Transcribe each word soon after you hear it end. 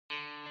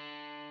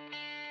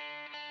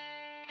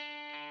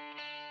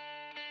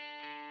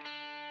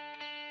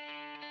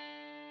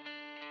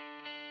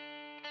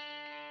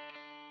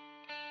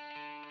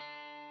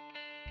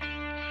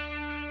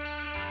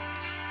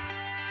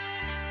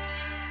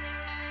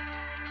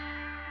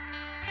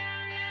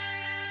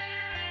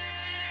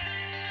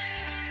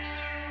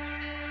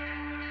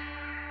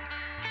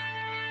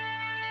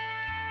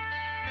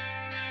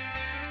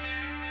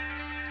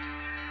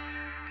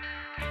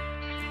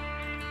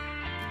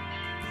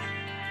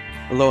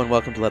Hello and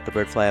welcome to Let the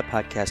Bird Fly, a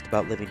podcast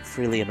about living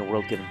freely in a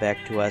world given back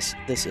to us.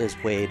 This is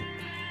Wade,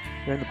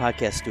 here in the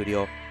podcast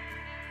studio,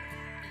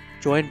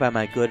 joined by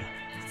my good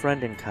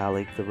friend and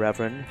colleague, the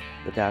Reverend,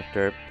 the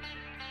Dr.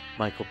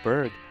 Michael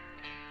Berg.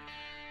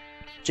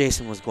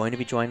 Jason was going to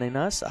be joining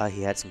us.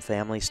 He had some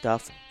family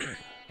stuff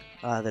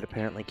that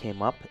apparently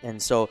came up,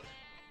 and so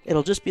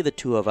it'll just be the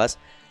two of us.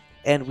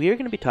 And we are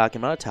going to be talking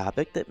about a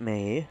topic that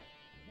may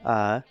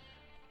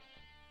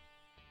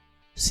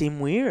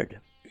seem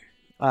weird.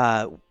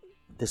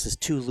 This is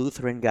two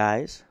Lutheran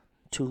guys,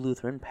 two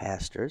Lutheran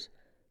pastors,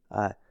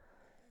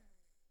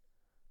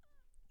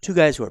 two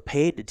guys who are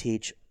paid to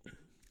teach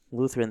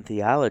Lutheran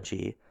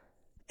theology,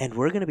 and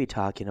we're going to be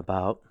talking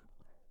about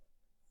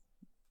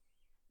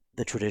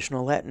the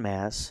traditional Latin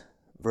Mass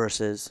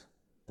versus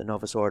the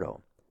Novus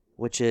Ordo,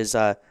 which is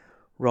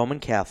Roman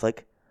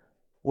Catholic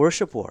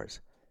worship wars.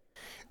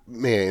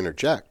 May I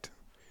interject?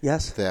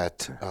 Yes.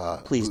 That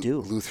Please do.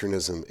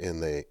 Lutheranism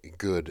in the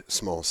good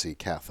small c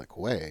Catholic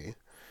way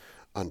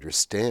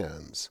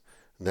understands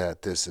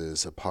that this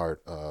is a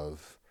part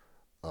of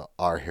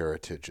our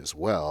heritage as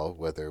well,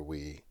 whether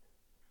we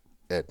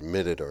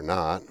admit it or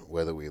not,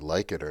 whether we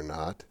like it or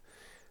not,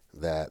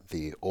 that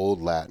the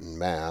old Latin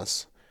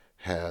Mass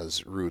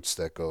has roots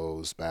that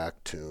goes back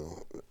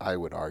to, I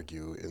would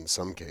argue, in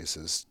some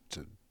cases,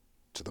 to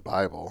the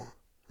Bible,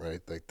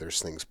 right? Like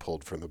there's things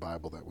pulled from the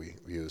Bible that we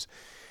use,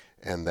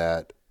 and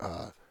that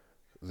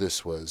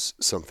this was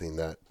something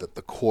that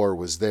the core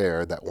was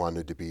there that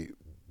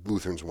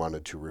Lutherans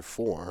wanted to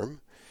reform.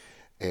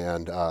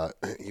 And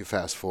you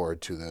fast forward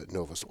to the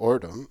Novus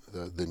Ordo,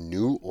 the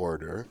new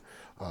order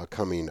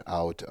coming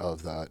out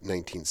of the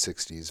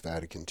 1960s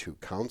Vatican II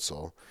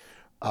Council.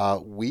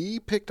 We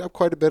picked up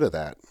quite a bit of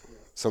that,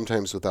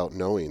 sometimes without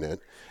knowing it.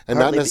 And partly,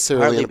 not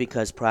necessarily partly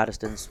because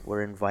Protestants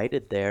were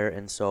invited there,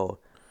 and so,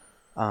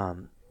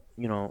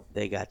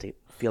 they got to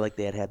feel like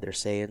they had their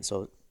say, and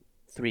so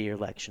 3-year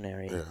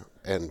lectionary,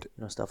 and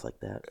stuff like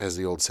that. As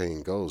the old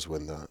saying goes,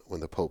 when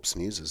the Pope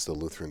sneezes, the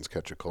Lutherans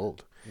catch a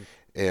cold.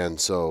 And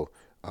so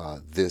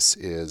this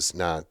is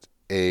not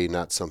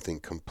something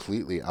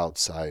completely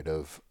outside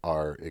of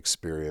our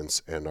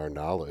experience and our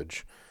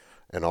knowledge,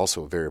 and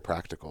also very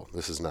practical.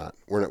 This is not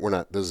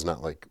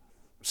like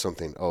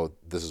something,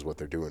 this is what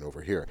they're doing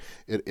over here.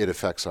 It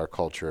affects our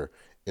culture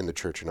in the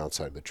church and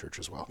outside the church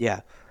as well. Yeah.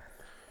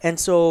 And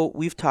so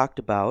we've talked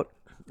about,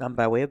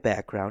 by way of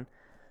background,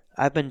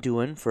 I've been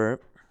doing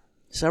for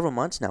several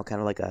months now, kind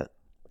of like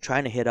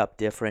trying to hit up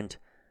different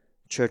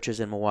churches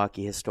in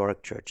Milwaukee,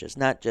 historic churches,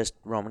 not just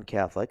Roman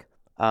Catholic,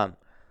 a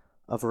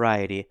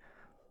variety,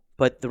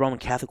 but the Roman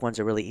Catholic ones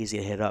are really easy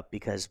to hit up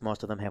because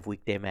most of them have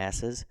weekday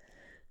masses.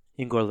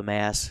 You can go to the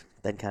mass,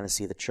 then kind of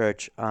see the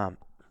church, and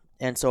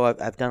so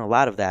I've done a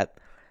lot of that,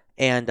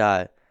 and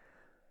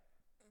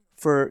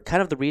for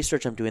kind of the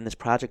research I'm doing, this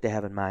project I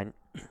have in mind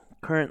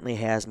currently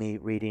has me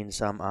reading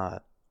some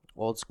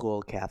old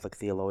school Catholic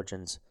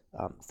theologians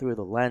through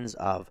the lens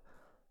of,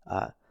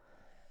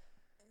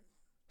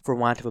 for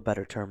want of a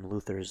better term,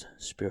 Luther's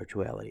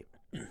spirituality.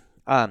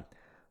 But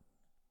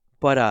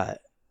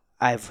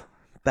I've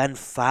been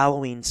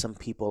following some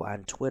people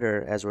on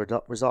Twitter as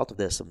a result of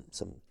this,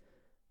 some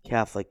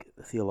Catholic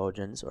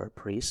theologians or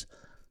priests,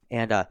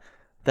 and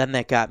then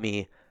that got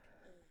me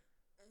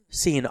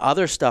seeing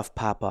other stuff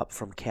pop up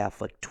from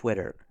Catholic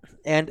Twitter,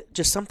 and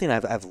just something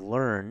I've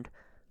learned.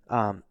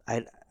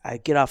 I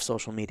get off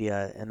social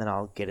media and then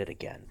I'll get it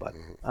again, but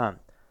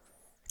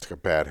it's like a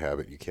bad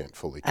habit you can't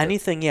fully quit.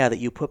 Anything that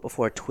you put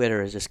before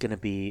Twitter is just going to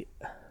be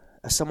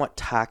a somewhat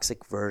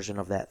toxic version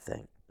of that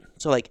thing.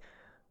 So like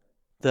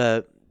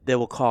they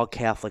will call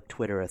Catholic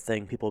Twitter a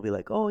thing. People will be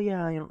like, oh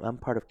yeah, I'm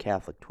part of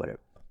Catholic Twitter.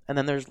 And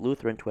then there's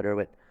Lutheran Twitter,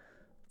 but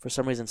for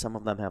some reason some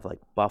of them have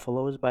like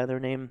buffaloes by their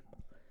name.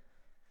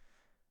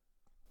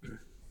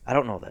 I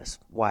don't know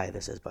why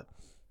this is, but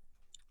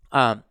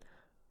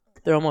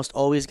they're almost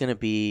always going to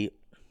be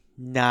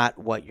not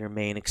what your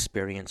main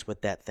experience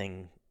with that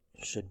thing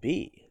should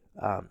be.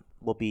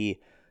 Will be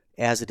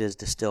as it is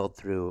distilled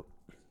through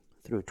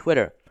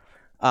Twitter.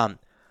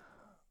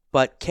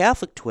 But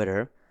Catholic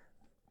Twitter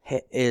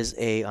is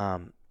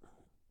you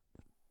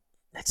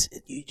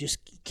just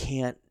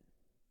can't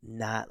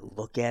not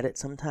look at it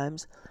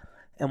sometimes.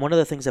 And one of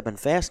the things I've been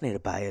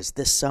fascinated by is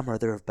this summer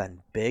there have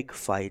been big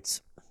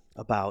fights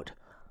about,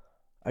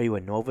 are you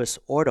a Novus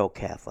Ordo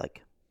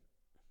Catholic?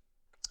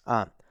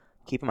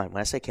 Keep in mind, when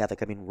I say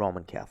Catholic, I mean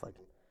Roman Catholic.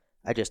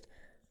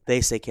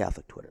 They say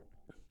Catholic Twitter.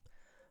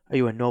 Are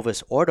you a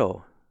Novus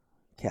Ordo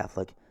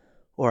Catholic,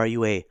 or are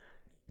you a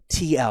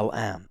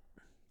TLM,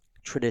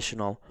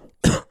 traditional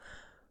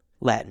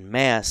Latin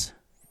Mass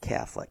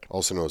Catholic?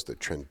 Also known as the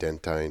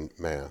Tridentine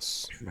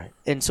Mass. Right.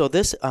 And so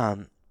this,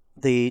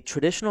 the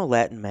traditional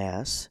Latin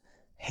Mass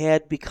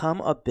had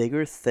become a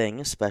bigger thing,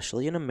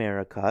 especially in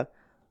America,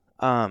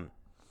 when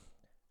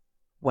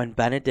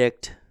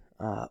Benedict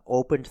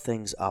opened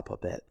things up a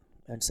bit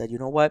and said, you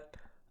know what,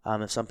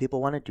 if some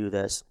people want to do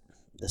this,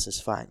 this is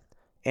fine.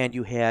 And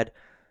you had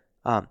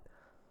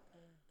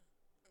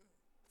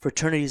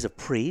fraternities of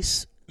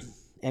priests,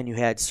 and you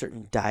had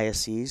certain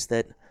dioceses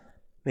that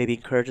maybe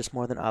encouraged us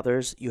more than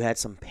others. You had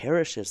some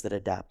parishes that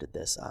adopted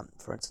this.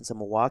 For instance, in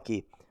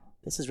Milwaukee,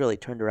 this has really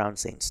turned around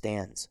St.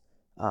 Stan's,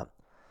 um,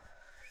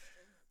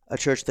 a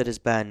church that has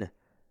been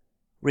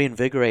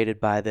reinvigorated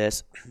by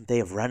this. They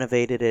have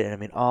renovated it, and I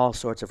mean, all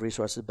sorts of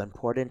resources have been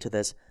poured into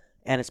this,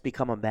 and it's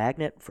become a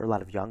magnet for a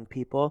lot of young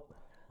people.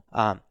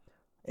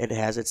 It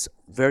has its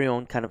very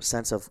own kind of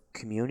sense of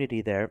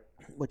community there,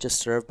 which is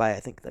served by,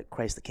 I think, the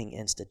Christ the King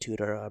Institute,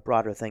 or a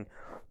broader thing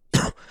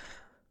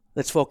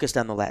that's focused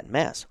on the Latin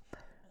Mass.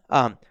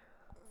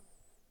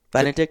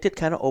 Benedict had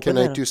kind of opened.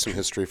 Can I do some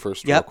history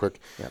first, real quick?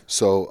 Yep.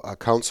 So,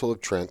 Council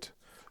of Trent,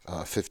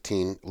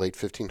 late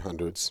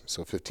 1500s,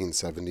 so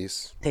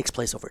 1570s. Takes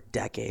place over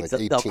decades.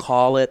 Like they'll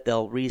call it,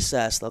 they'll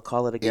recess, they'll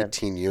call it again.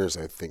 18 years,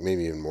 I think,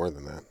 maybe even more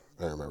than that.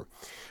 I don't remember.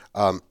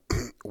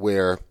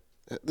 Where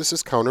this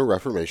is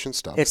counter-Reformation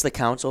stuff. It's the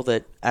council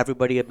that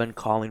everybody had been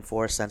calling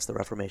for since the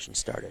Reformation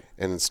started.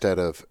 And instead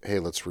of, hey,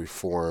 let's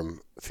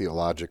reform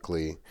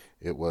theologically,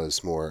 it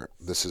was more,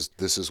 this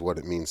is what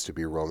it means to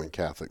be Roman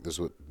Catholic. This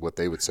is what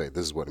they would say.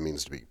 This is what it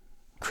means to be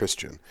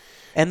Christian.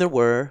 And there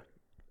were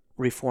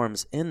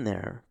reforms in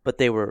there, but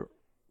they were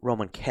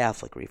Roman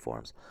Catholic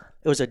reforms.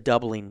 It was a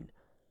doubling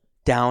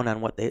down on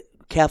what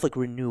Catholic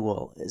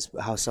renewal is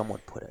how some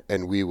would put it.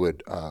 And we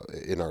would,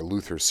 in our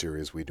Luther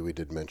series, we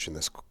did mention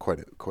this quite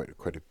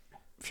a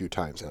few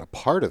times. And a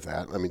part of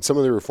that, I mean, some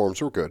of the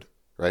reforms were good,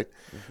 right?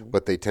 Mm-hmm.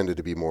 But they tended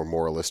to be more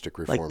moralistic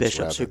reforms. Like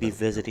bishops should be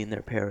visiting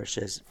their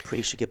parishes.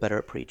 Priests should get better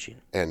at preaching.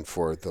 And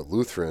for the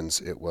Lutherans,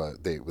 it was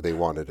they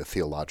wanted a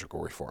theological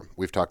reform.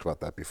 We've talked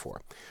about that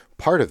before.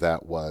 Part of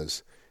that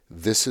was,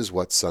 this is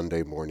what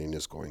Sunday morning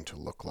is going to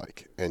look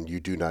like, and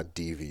you do not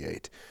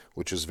deviate,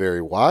 which is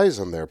very wise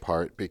on their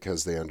part,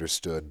 because they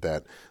understood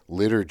that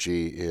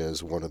liturgy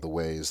is one of the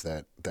ways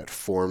that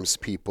forms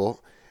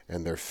people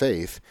and their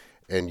faith,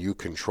 and you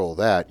control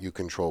that, you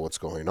control what's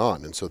going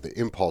on. And so the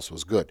impulse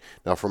was good.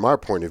 Now, from our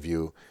point of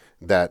view,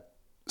 that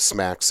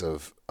smacks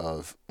of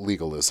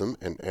legalism,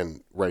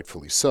 and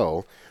rightfully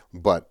so,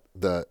 but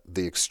the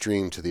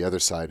extreme to the other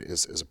side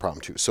is a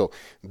problem too. So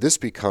this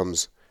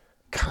becomes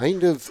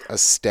kind of a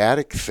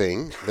static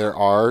thing. There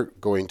are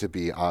going to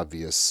be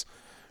obvious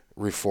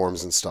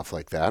reforms and stuff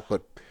like that,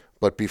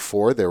 but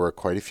before there were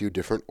quite a few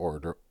different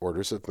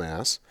orders of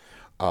Mass.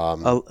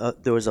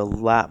 There was a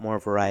lot more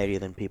variety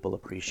than people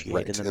appreciate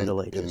right, in the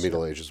Middle Ages. In the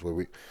Middle Ages,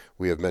 where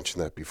we have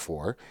mentioned that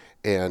before,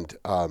 and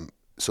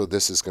so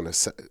this is going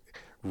to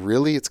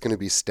really, it's going to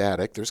be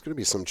static. There's going to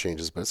be some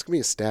changes, but it's going to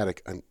be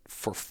static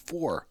for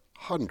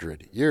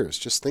 400 years.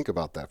 Just think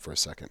about that for a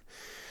second.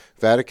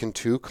 Vatican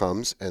II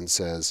comes and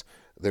says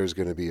there's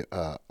going to be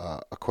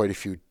quite a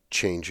few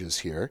changes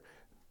here.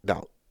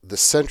 Now, the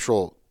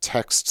central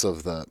texts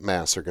of the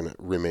Mass are going to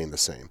remain the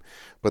same,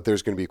 but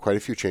there's going to be quite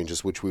a few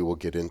changes, which we will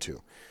get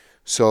into.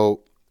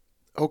 So,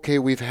 okay,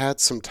 we've had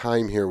some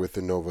time here with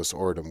the Novus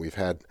Ordo. We've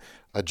had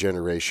a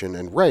generation,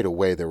 and right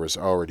away there was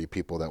already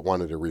people that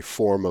wanted a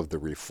reform of the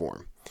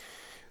reform.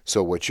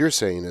 So what you're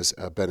saying is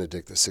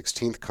Benedict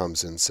XVI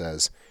comes and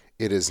says,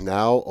 it is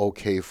now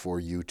okay for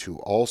you to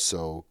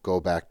also go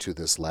back to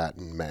this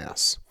Latin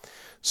Mass.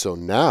 So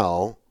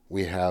now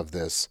we have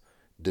this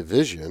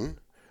division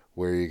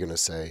where you're going to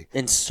say,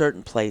 in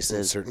certain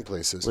places,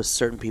 with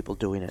certain people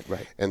doing it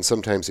right. And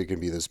sometimes it can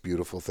be this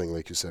beautiful thing,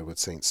 like you said, with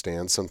St.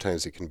 Stan.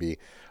 Sometimes it can be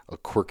a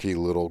quirky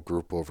little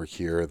group over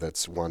here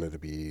that's wanted to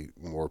be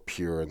more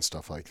pure and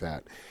stuff like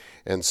that.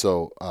 And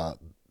so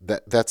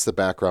that's the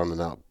background, and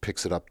now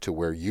picks it up to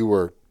where you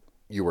were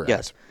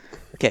yes. At.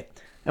 Okay,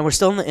 and we're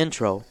still in the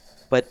intro.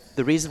 But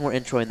the reason we're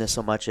introing this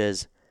so much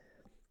is,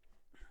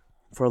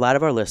 for a lot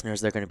of our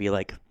listeners, they're going to be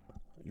like,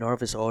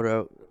 Novus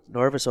Ordo,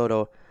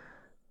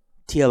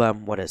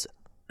 TLM, what is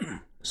it?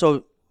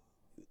 So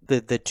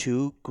the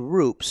two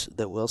groups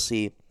that we'll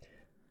see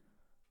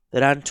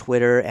that on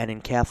Twitter and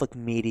in Catholic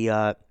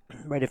media,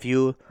 right, if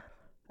you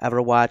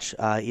ever watch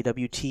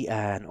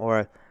EWTN,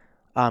 or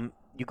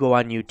you go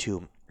on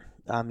YouTube,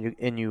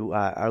 you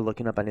are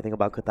looking up anything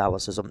about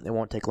Catholicism, it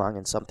won't take long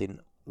and something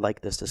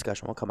like this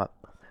discussion will come up.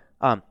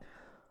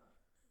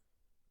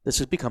 This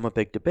has become a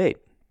big debate.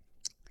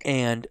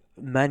 And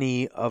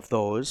many of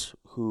those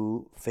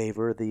who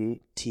favor the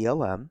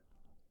TLM,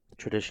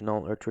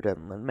 traditional or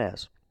Tridentine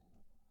Mass,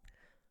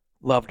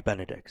 loved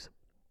Benedict.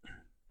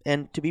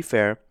 And to be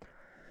fair,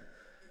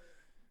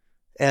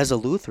 as a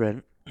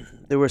Lutheran,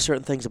 there were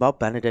certain things about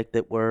Benedict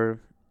that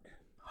were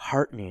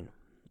heartening.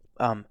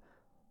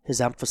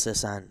 His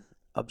emphasis on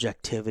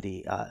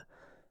objectivity.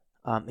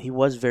 He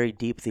was very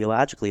deep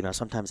theologically. Now,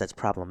 sometimes that's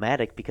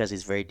problematic because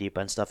he's very deep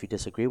on stuff you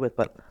disagree with.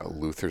 But a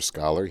Luther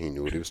scholar, he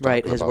knew what he was talking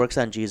right, about. His works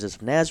on Jesus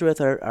of Nazareth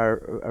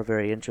are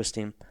very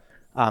interesting.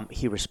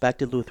 He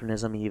respected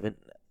Lutheranism. He even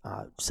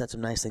said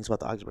some nice things about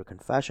the Augsburg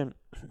Confession.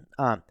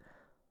 And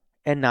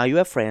now you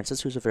have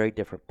Francis, who's a very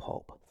different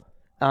pope.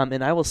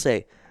 And I will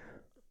say,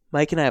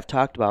 Mike and I have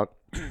talked about,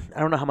 I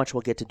don't know how much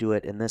we'll get to do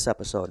it in this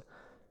episode,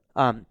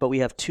 but we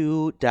have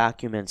two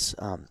documents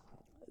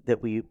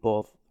that we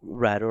both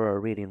read or are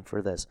reading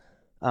for this.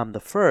 The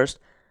first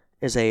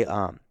is a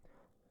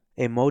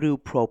motu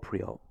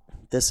proprio.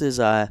 This is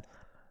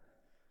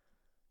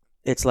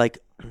it's like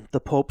the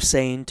Pope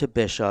saying to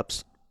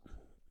bishops,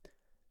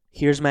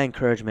 here's my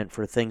encouragement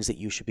for things that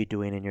you should be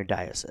doing in your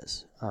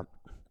diocese.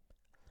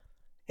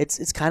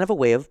 It's kind of a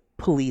way of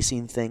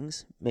policing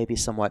things, maybe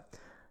somewhat.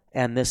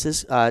 And this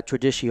is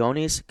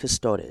Traditionis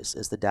Custodes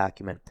is the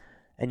document.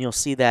 And you'll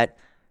see that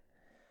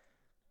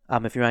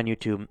if you're on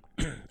YouTube,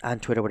 on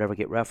Twitter, whatever,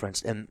 get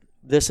referenced. And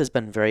this has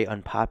been very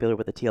unpopular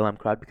with the TLM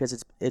crowd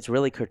because it's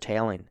really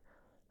curtailing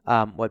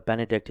what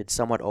Benedict had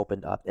somewhat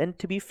opened up. And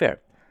to be fair,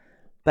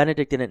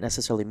 Benedict didn't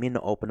necessarily mean to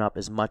open up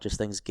as much as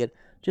things get.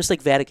 Just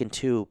like Vatican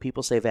II,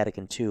 people say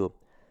Vatican II,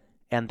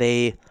 and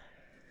they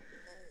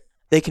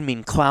can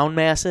mean clown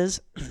masses,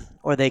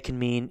 or they can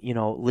mean,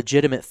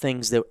 legitimate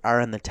things that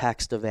are in the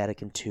text of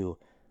Vatican II.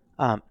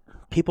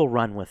 People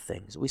run with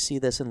things. We see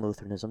this in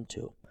Lutheranism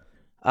too.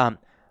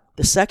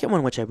 The second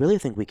one, which I really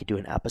think we could do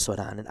an episode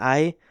on,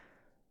 and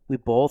we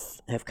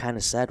both have kind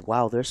of said,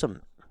 wow, there's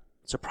some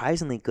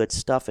surprisingly good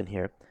stuff in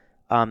here,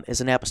 is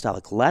an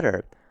apostolic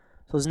letter.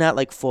 So it's not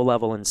like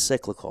full-level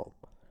encyclical,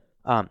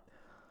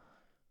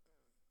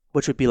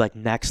 which would be like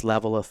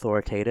next-level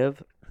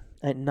authoritative.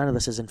 And none of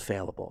this is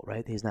infallible,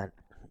 right? It's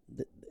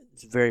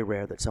very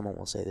rare that someone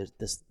will say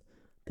this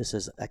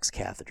is ex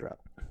cathedra.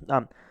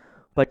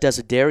 But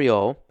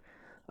Desiderio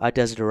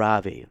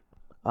Desideravi,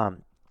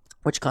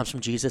 which comes from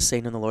Jesus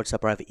saying in the Lord's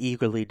Supper, I've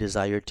eagerly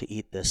desired to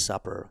eat this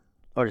supper,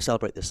 or to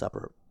celebrate this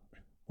supper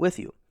with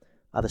you,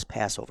 this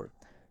Passover.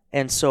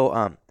 And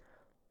so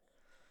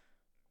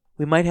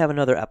we might have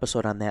another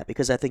episode on that,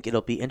 because I think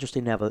it'll be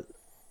interesting to have a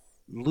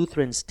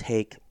Lutheran's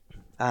take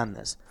on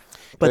this.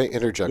 But, can I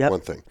interject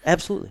one thing?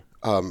 Absolutely.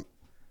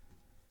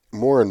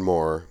 More and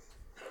more,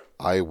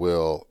 I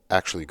will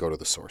actually go to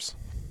the source.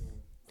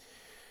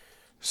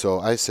 So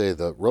I say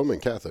the Roman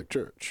Catholic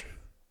Church,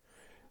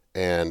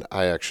 and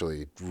I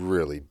actually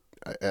I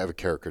have a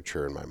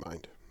caricature in my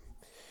mind,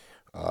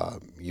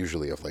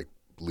 usually of like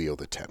Leo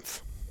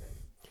X.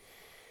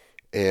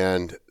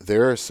 And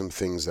there are some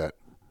things that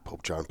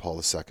Pope John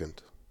Paul II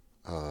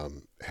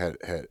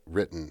had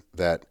written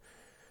that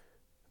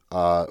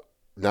not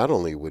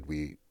only would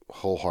we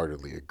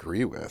wholeheartedly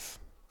agree with,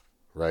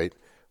 right,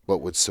 but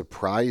would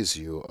surprise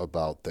you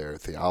about their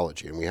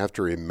theology. And we have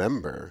to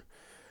remember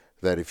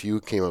that if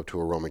you came up to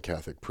a Roman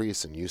Catholic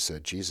priest and you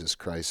said Jesus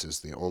Christ is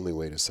the only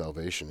way to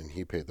salvation and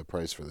he paid the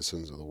price for the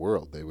sins of the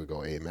world, they would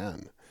go,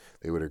 amen.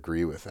 They would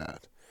agree with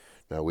that.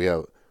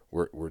 Now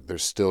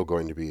there's still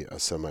going to be a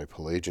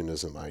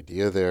semi-Pelagianism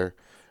idea there.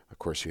 Of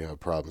course, you have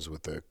problems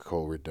with the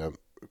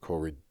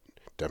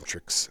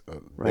co-redemptrix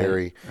of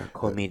Mary, or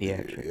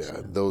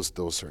co-mediatrix. Those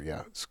sorts of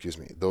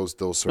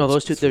No,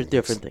 those two, they're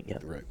different things. Yeah,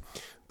 right.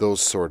 Those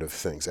sort of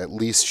things. At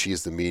least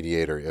she's the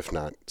mediator, if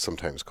not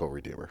sometimes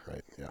co-redeemer,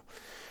 right? Yeah.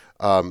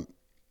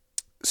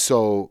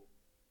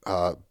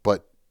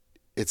 But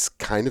it's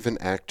kind of an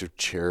act of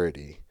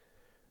charity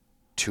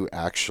to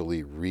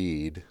actually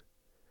read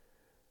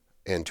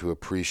and to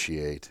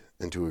appreciate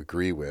and to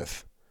agree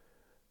with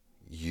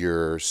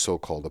your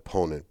so-called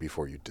opponent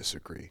before you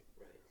disagree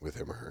with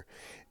him or her.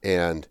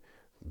 And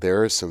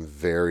there are some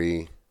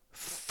very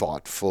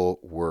thoughtful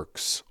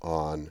works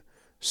on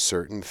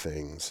certain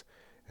things,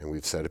 and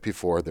we've said it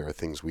before, there are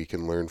things we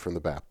can learn from the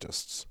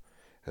Baptists,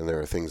 and there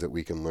are things that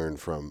we can learn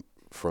from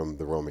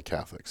the Roman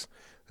Catholics.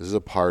 This is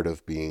a part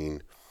of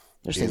being...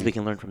 There's things we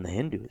can learn from the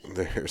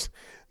Hindus.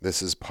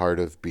 This is part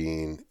of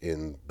being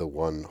in the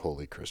one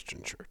holy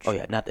Christian church. Oh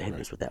yeah, not the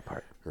Hindus, right, with that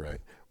part.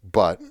 Right.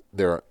 But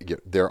there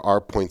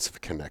are points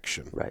of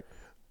connection, right,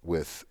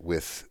 with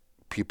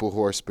people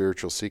who are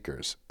spiritual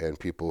seekers and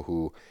people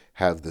who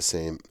have the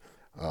same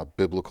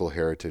biblical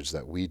heritage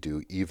that we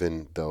do,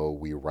 even though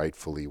we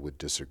rightfully would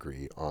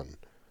disagree on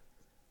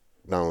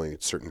not only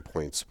certain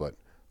points but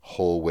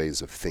whole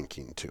ways of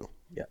thinking too.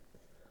 Yeah.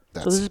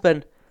 So this has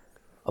been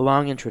a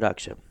long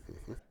introduction,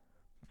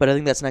 but I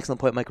think that's an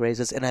excellent point Mike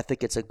raises, and I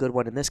think it's a good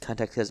one in this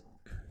context, because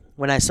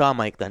when I saw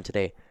Mike then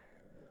today,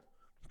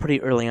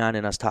 pretty early on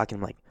in us talking,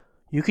 I'm like,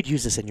 you could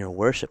use this in your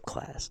worship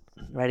class,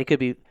 right? It could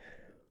be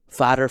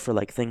fodder for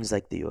like things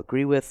like that you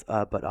agree with,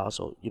 but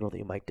also that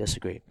you might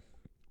disagree.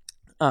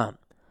 I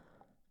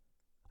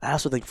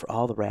also think for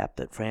all the rap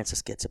that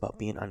Francis gets about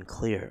being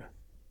unclear,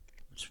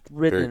 it's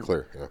written very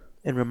clear, yeah,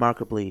 in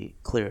remarkably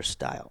clear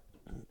style.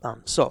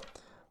 So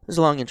there's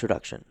a long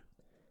introduction.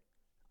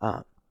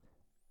 We're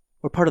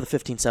part of the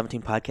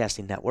 1517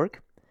 Podcasting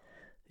Network.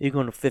 You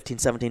can go to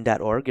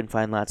 1517.org and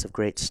find lots of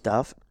great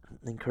stuff.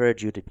 I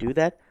encourage you to do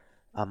that.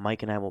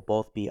 Mike and I will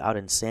both be out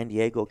in San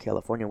Diego,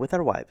 California with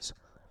our wives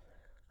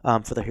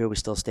for the Here We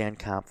Still Stand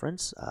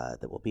conference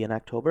that will be in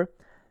October.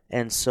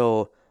 And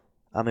so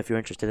if you're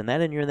interested in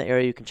that and you're in the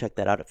area, you can check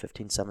that out at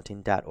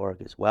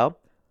 1517.org as well.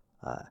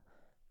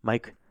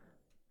 Mike,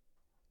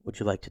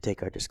 would you like to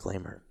take our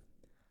disclaimer?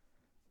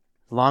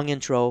 Long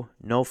intro,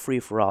 no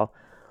free-for-all.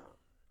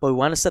 But we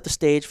want to set the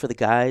stage for the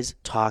guys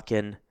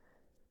talking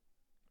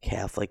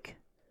Catholic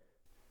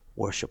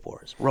worship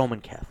wars,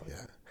 Roman Catholic.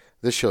 Yeah.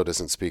 This show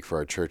doesn't speak for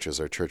our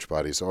churches, our church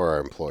bodies, or our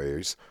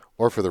employees,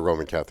 or for the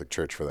Roman Catholic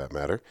Church for that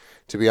matter.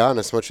 To be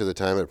honest, much of the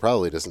time it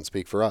probably doesn't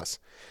speak for us.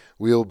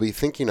 We will be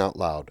thinking out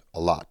loud a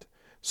lot,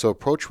 So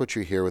approach what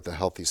you hear with a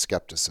healthy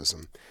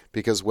skepticism,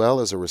 because, well,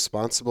 as a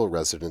responsible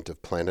resident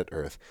of planet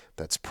Earth,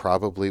 that's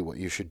probably what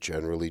you should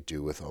generally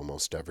do with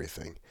almost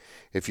everything.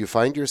 If you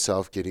find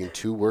yourself getting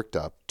too worked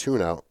up,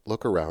 tune out,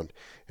 look around,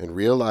 and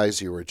realize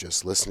you were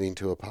just listening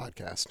to a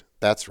podcast.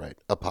 That's right,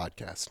 a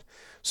podcast.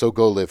 So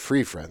go live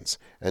free, friends,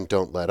 and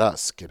don't let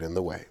us get in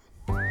the way.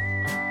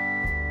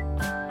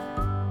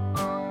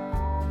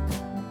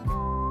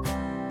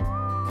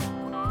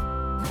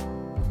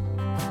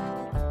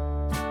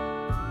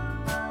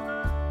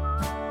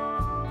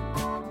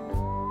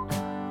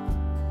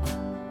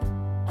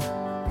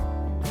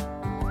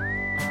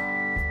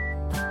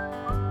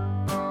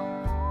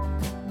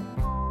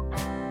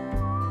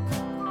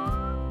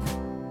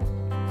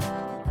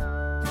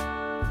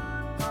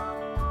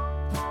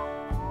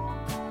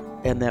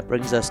 And that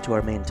brings us to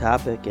our main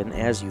topic, and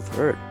as you've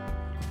heard,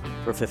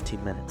 for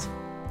 15 minutes,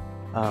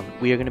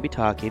 we are going to be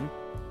talking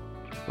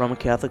Roman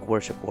Catholic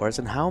worship wars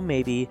and how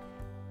maybe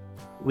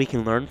we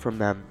can learn from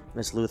them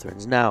as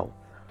Lutherans. Now,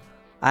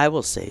 I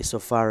will say, so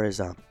far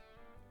as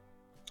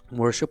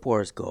worship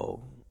wars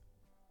go,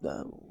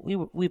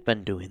 we've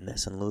been doing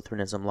this in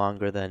Lutheranism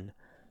longer than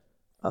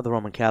the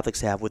Roman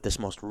Catholics have, with this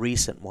most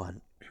recent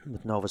one,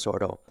 with Novus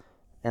Ordo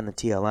and the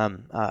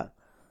TLM.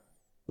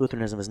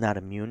 Lutheranism is not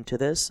immune to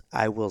this.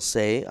 I will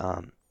say,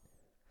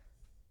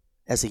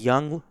 as a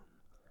young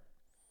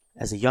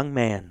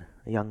man,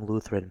 a young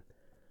Lutheran,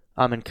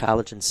 in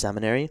college and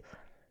seminary,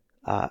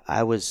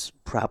 I was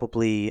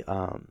probably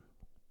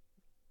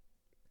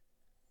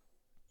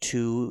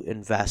too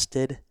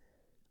invested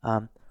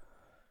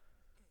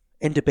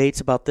in debates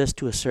about this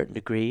to a certain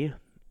degree.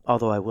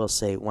 Although I will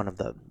say one of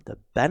the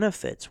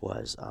benefits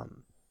was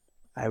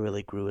I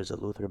really grew as a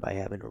Lutheran by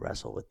having to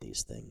wrestle with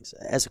these things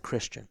as a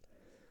Christian.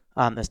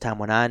 As time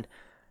went on,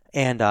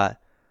 and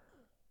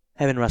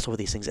having to wrestle with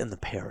these things in the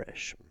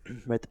parish.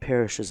 Right, the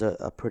parish is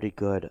a pretty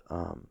good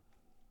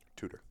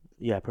Tutor.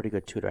 Yeah, pretty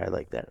good tutor. I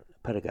like that.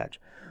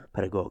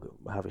 Pedagogue,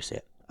 however you say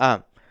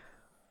it.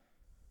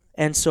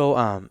 And so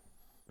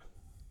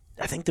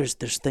I think there's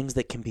things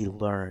that can be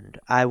learned.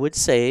 I would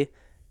say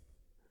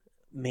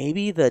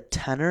maybe the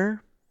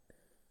tenor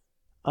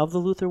of the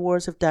Luther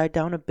Wars have died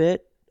down a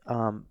bit,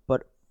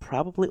 but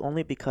probably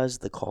only because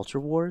the culture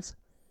wars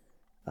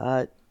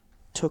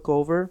took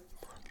over.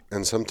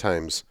 And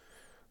sometimes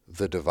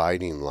the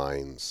dividing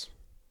lines,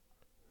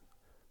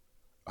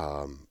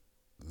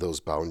 those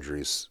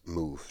boundaries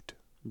moved.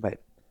 Right.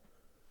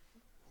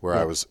 Where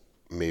I was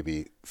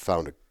maybe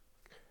found a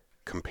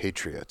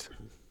compatriot.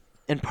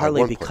 And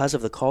partly because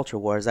of the culture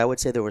wars, I would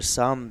say there were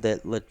some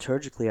that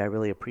liturgically I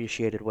really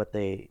appreciated what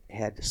they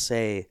had to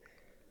say,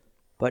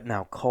 but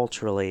now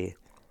culturally,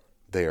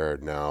 they are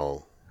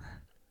now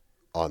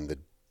on the,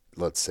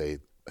 let's say,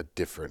 a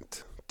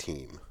different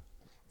team.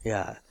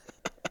 Yeah.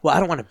 Well, I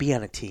don't want to be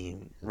on a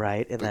team,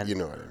 right? And but then you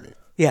know what I mean.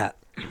 Yeah.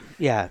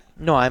 Yeah.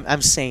 No,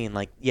 I'm saying,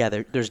 like, yeah,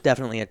 there's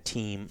definitely a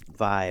team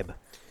vibe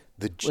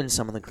in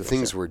some of the groups.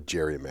 Things were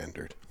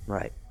gerrymandered.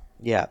 Right.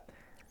 Yeah.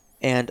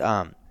 And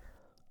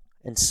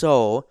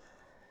so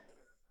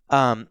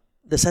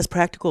this has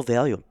practical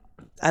value.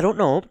 I don't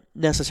know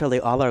necessarily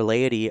all our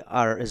laity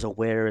are as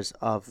aware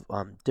of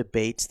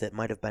debates that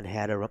might have been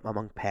had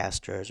among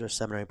pastors or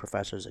seminary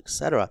professors,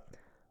 etc.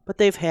 But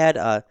they've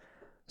had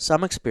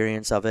some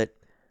experience of it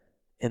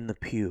in the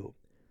pew.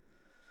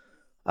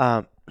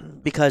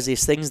 Because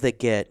these things that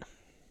get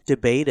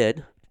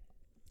debated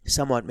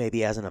somewhat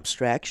maybe as an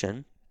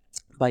abstraction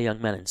by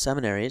young men in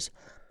seminaries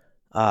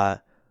or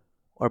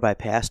by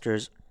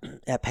pastors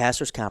at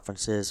pastors'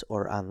 conferences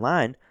or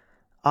online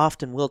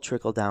often will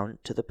trickle down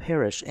to the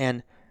parish.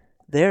 And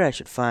there I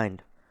should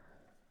find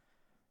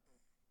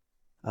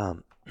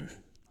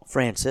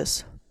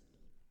Francis,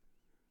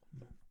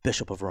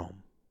 Bishop of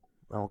Rome.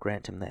 I'll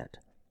grant him that.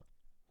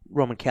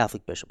 Roman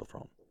Catholic Bishop of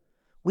Rome.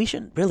 We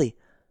shouldn't really...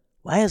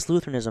 Why has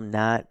Lutheranism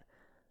not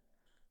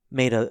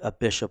made a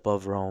Bishop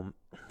of Rome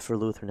for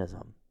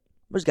Lutheranism?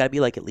 There's got to be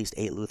like at least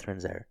 8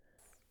 Lutherans there.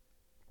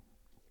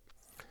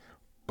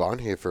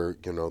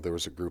 Bonhoeffer, there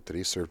was a group that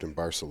he served in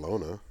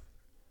Barcelona.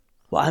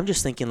 Well, I'm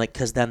just thinking, like,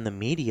 because then the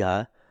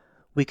media,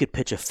 we could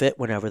pitch a fit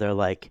whenever they're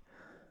like,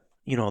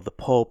 the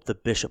Pope, the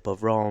Bishop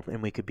of Rome,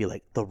 and we could be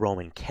like the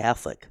Roman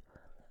Catholic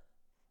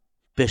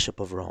Bishop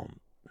of Rome.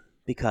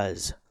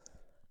 Because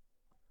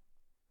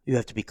you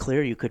have to be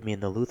clear, you could mean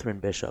the Lutheran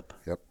Bishop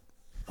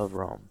of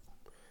Rome.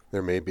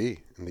 There may be.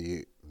 In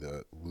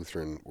the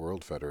Lutheran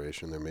World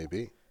Federation, there may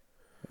be.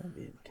 That'd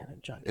be kind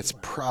of junky. It's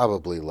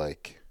probably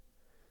like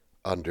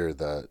under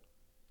the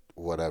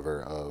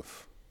whatever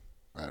of,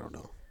 I don't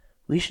know.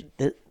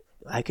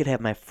 I could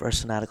have my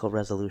first synodical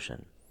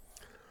resolution.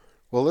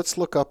 Well, let's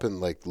look up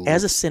in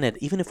as a synod,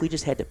 even if we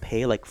just had to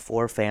pay like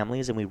 4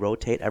 families and we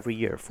rotate every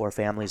year, 4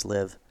 families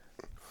live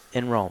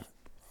in Rome.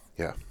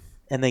 Yeah.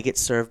 And they get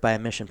served by a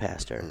mission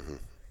pastor. Mm-hmm.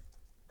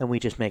 And we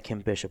just make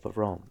him Bishop of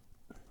Rome.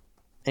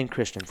 And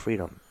Christian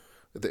freedom.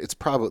 It's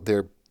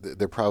probably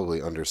they're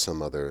probably under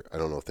some other, I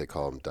don't know if they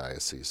call them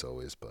diocese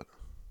always, but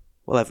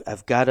well,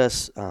 I've got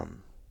us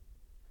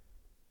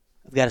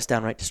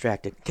downright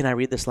distracted. Can I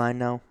read this line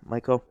now,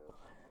 Michael?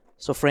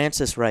 So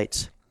Francis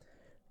writes,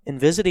 in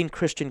visiting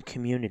Christian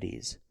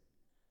communities,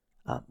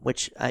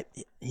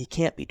 he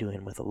can't be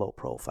doing with a low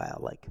profile,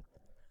 like,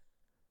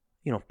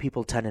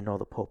 people tend to know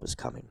the Pope is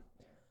coming.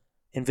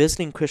 In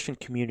visiting Christian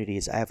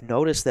communities, I have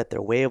noticed that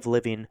their way of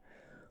living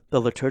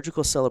the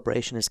liturgical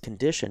celebration is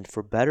conditioned,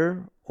 for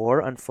better or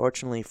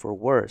unfortunately for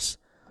worse,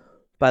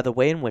 by the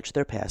way in which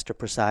their pastor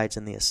presides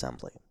in the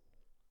assembly.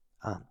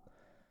 And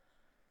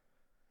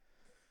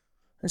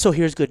so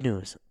here's good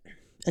news.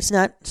 It's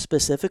not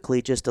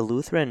specifically just a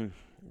Lutheran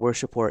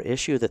worship or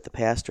issue that the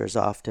pastor is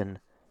often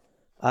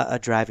a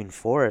driving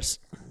force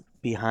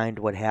behind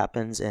what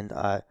happens and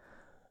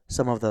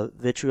some of the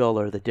vitriol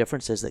or the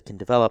differences that can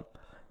develop.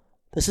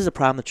 This is a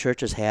problem the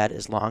church has had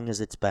as long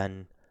as it's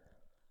been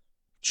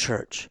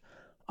church.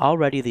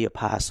 Already the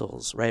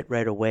apostles,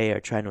 right away, are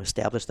trying to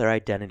establish their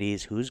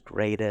identities, who's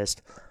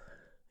greatest,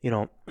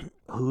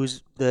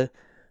 who's the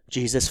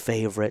Jesus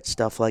favorite,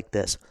 stuff like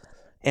this.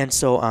 And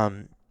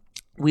so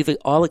we've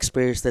all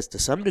experienced this to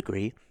some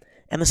degree,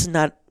 and this is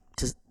not,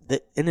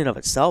 in and of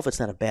itself, it's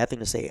not a bad thing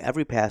to say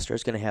every pastor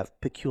is going to have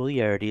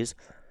peculiarities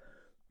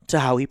to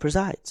how he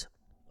presides,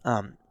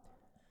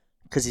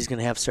 because he's going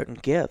to have certain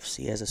gifts.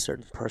 He has a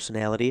certain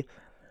personality.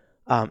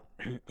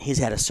 He's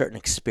had a certain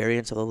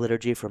experience of the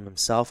liturgy from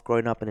himself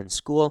growing up and in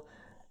school,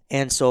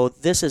 and so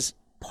this is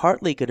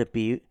partly going to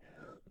be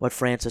what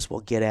Francis will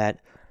get at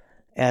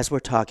as we're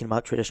talking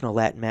about traditional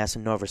Latin Mass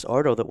and Novus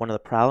Ordo, that one of the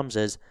problems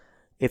is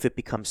if it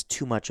becomes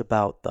too much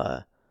about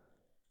the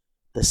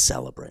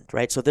celebrant,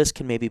 right? So this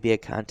can maybe be a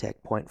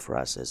contact point for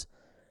us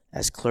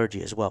as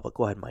clergy as well. But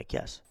go ahead, Mike,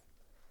 yes.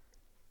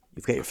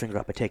 You've got your finger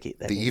up, I take it.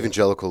 The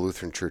Evangelical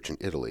Lutheran Church in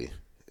Italy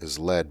is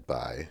led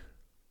by,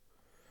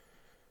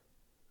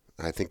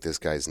 I think this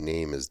guy's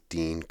name is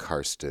Dean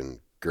Karsten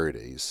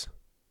Gerdes,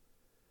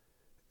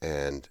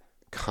 and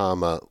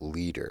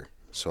leader.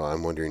 So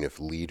I'm wondering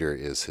if leader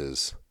is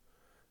his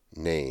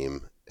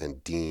name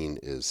and Dean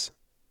is,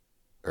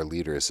 or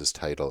leader is his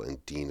title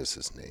and Dean is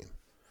his name.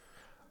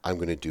 I'm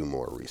going to do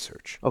more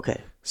research.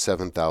 Okay.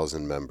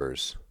 7,000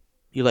 members.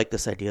 You like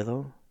this idea,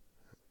 though?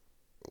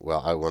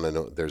 Well, I want to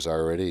know. There's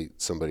already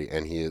somebody,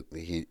 and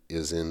he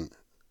is in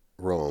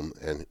Rome,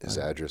 and his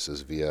address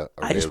is via Aurelia.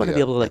 I just want to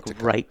be able to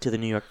write to the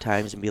New York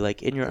Times and be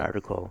like, in your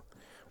article.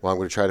 Well, I'm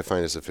going to try to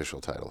find his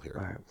official title here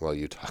right. while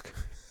you talk.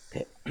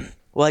 Okay.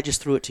 Well, I just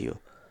threw it to you.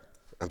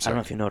 I'm sorry. I don't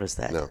know if you noticed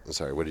that. No, I'm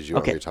sorry. What did you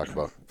want me to talk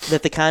about?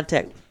 That the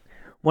contact,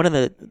 one of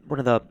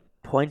the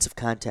points of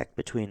contact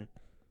between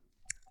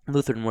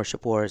Lutheran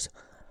worship wars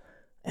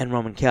and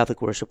Roman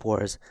Catholic worship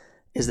wars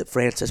is that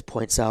Francis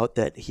points out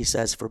that he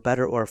says, for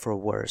better or for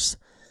worse,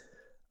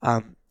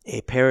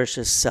 a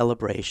parish's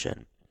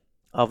celebration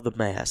of the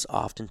Mass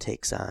often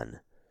takes on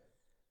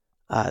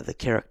the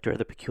character,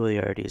 the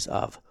peculiarities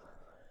of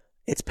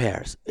its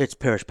parish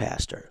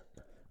pastor,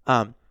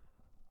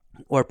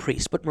 or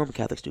priest, but Roman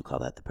Catholics do call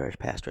that the parish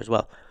pastor as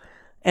well.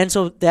 And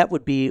so that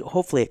would be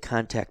hopefully a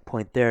contact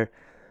point there.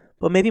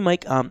 But maybe,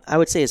 Mike, I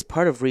would say as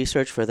part of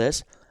research for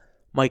this,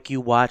 Mike,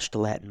 you watched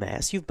Latin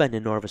Mass. You've been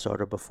to Novus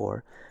Ordo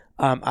before.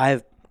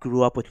 I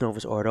grew up with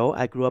Novus Ordo.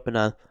 I grew up in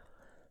I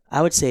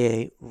would say,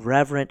 a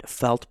reverent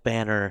felt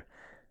banner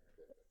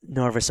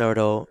Novus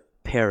Ordo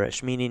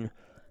parish, meaning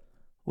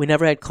we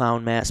never had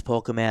clown mass,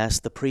 polka mass.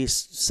 The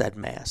priests said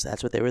mass.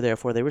 That's what they were there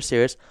for. They were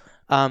serious.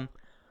 But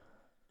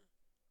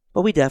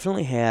we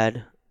definitely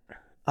had,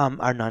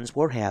 our nuns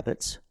wore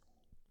habits.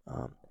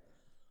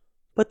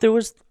 But there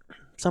was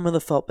some of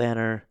the felt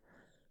banner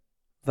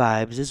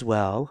vibes as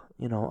well,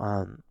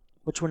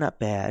 which were not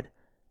bad,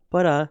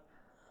 but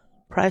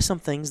probably some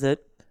things that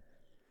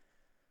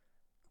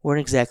weren't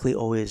exactly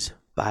always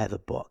by the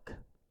book.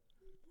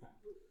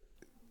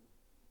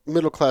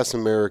 Middle-class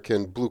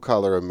American,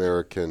 blue-collar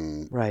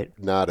American, right?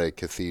 Not a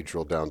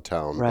cathedral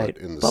downtown, right?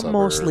 But in the but suburb.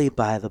 Mostly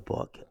by the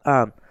book.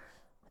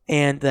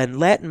 And then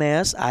Latin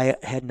Mass, I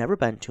had never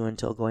been to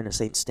until going to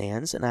St.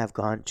 Stan's, and I've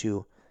gone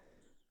to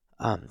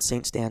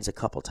St. Stan's a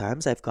couple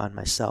times. I've gone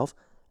myself.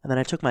 And then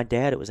I took my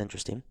dad. It was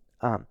interesting.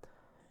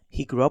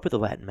 He grew up with the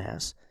Latin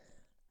Mass.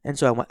 And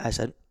so I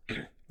said,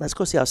 let's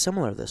go see how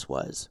similar this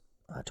was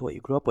to what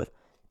you grew up with.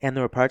 And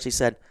there were parts he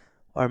said,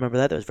 oh, I remember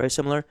that was very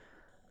similar.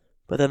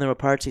 But then there were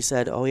parts he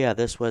said, oh yeah,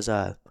 this was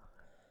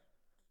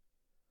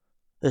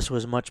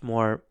much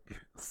more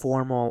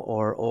formal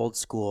or old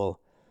school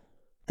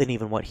than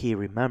even what he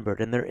remembered.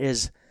 And there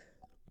is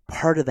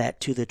part of that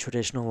to the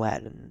traditional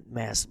Latin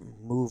Mass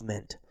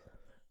movement,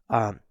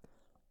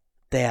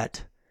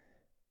 that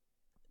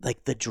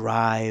like the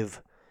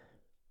drive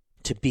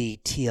to be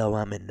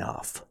TLM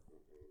enough,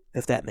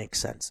 if that makes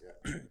sense.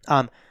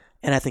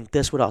 And I think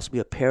this would also be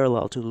a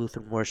parallel to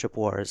Lutheran worship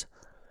wars,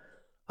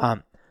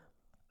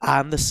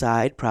 on the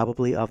side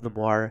probably of the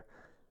more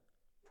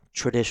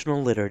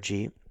traditional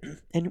liturgy.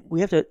 And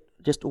we have to,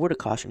 just a word of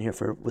caution here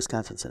for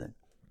Wisconsin Synod.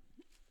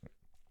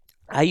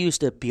 I used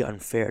to be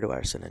unfair to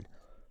our Synod,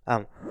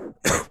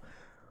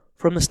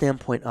 from the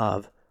standpoint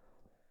of,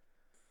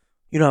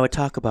 I would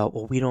talk about,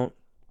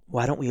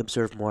 why don't we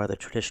observe more of the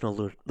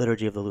traditional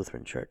liturgy of the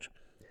Lutheran Church?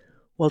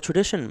 Well,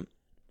 tradition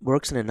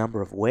works in a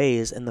number of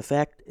ways, and the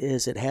fact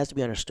is it has to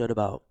be understood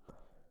about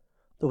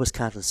the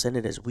Wisconsin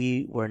Synod is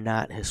we were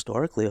not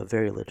historically a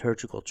very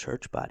liturgical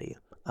church body.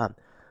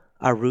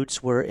 Our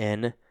roots were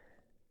in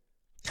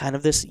kind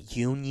of this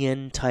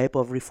union type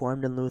of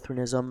Reformed and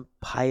Lutheranism,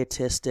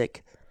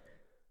 pietistic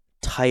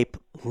type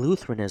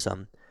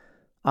Lutheranism.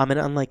 And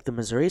unlike the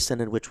Missouri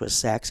Synod, which was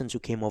Saxons who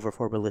came over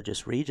for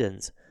religious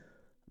regions,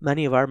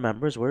 many of our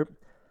members were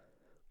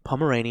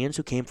Pomeranians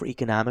who came for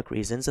economic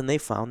reasons, and they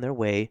found their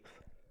way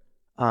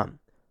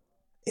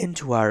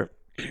into our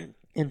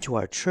into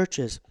our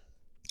churches.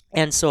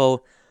 And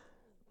so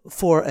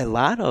for a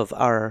lot of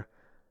our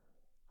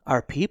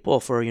people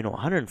for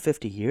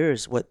 150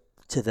 years, what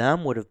to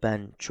them would have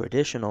been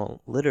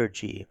traditional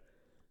liturgy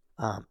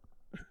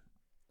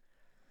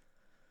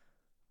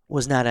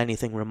was not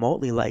anything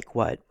remotely like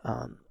what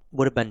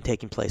would have been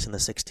taking place in the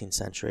 16th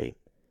century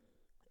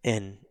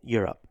in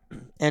Europe.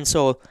 And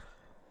so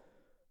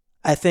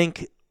I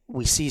think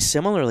we see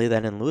similarly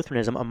that in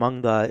Lutheranism,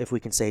 among the, if we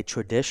can say,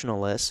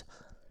 traditionalists,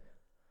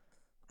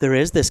 there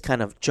is this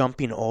kind of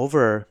jumping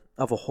over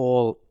of a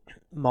whole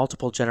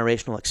multiple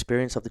generational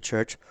experience of the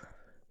church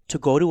to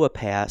go to a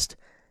past.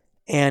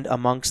 And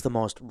amongst the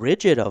most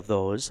rigid of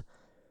those,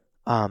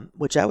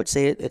 which I would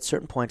say at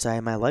certain points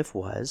in my life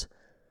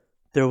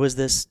there was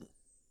this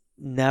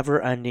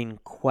never-ending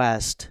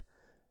quest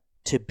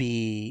to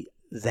be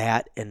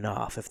that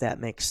enough, if that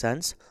makes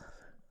sense.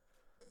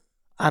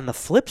 On the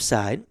flip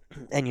side,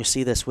 and you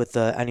see this with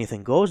the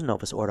Anything Goes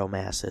Novus Ordo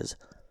Masses,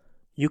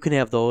 you can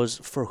have those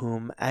for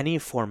whom any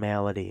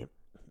formality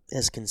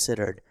is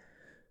considered,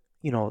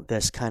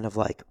 this kind of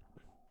like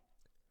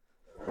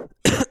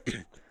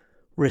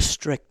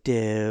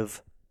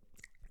restrictive,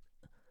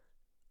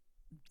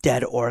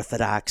 dead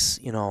orthodox,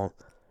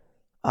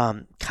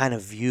 kind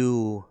of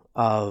view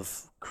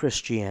of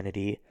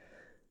Christianity,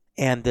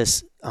 and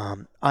this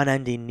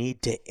unending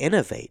need to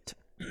innovate,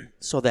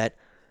 so that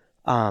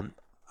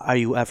are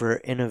you ever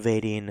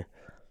innovating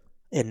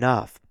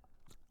enough?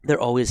 There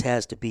always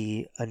has to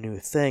be a new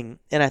thing,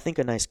 and I think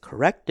a nice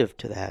corrective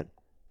to that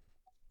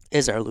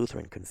is our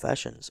Lutheran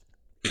confessions.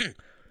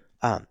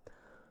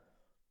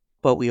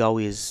 But we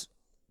always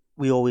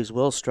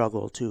will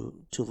struggle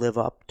to live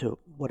up to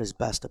what is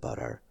best about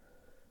our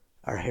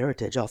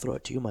heritage. I'll throw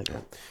it to you,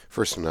 Michael.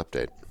 First, an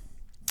update.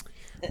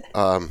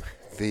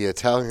 The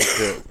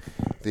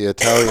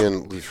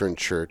Italian Lutheran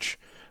Church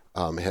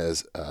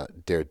has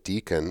der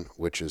Deacon,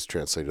 which is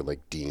translated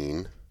like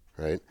dean,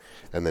 right?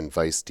 And then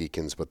vice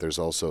deacons, but there's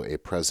also a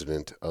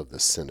president of the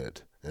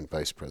synod and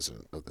vice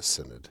president of the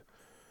synod.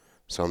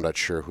 So I'm not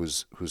sure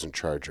who's in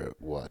charge of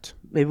what.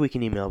 Maybe we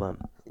can email them.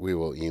 We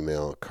will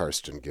email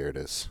Karsten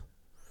Gerdes.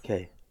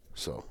 Okay.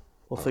 So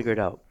we'll figure it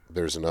out.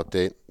 There's an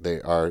update.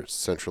 They are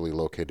centrally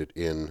located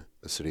in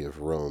the city of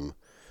Rome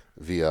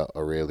via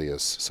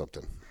Aurelius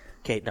something.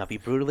 Okay, now be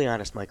brutally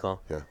honest,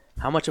 Michael. Yeah.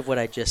 How much of what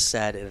I just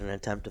said in an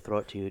attempt to throw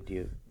it to you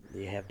do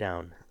you have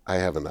down? I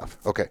have enough.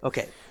 Okay.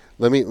 Okay.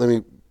 Let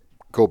me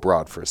go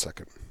broad for a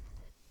second.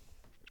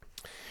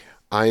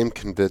 I am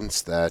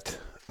convinced that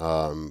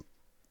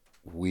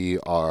we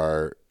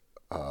are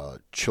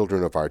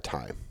children of our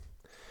time,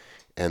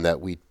 and that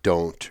we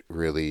don't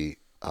really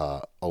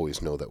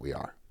always know that we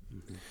are.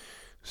 Mm-hmm.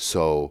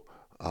 So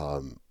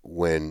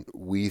when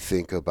we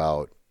think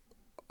about,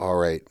 all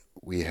right,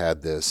 we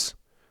had this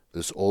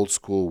old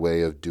school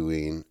way of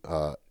doing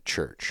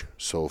church.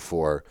 So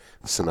for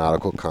the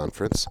Synodical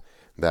Conference,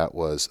 that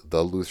was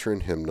the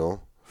Lutheran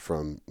hymnal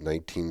from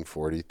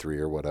 1943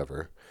 or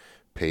whatever,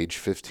 page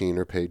 15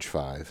 or page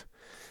 5.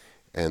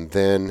 And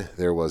then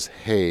there was,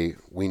 hey,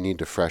 we need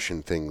to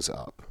freshen things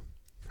up,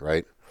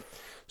 right?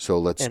 So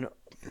let's... And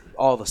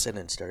all the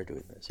synods started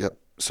doing this. Yep.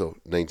 So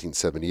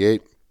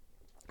 1978,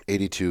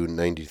 82,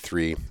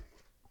 93,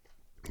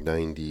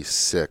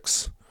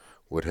 96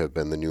 would have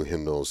been the new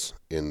hymnals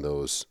in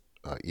those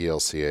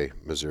ELCA,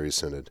 Missouri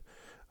Synod,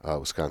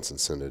 Wisconsin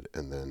Synod,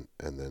 and then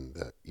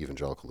the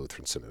Evangelical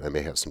Lutheran Synod. I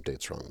may have some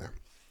dates wrong there.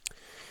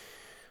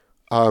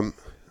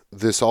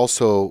 This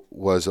also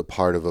was a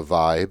part of a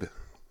vibe.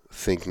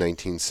 Think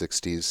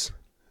 1960s.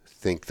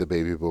 Think the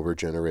baby boomer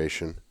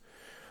generation.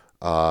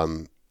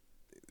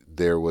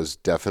 There was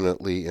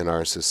definitely in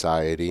our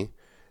society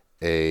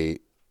a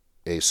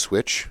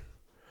switch.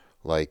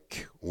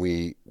 Like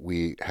we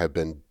have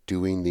been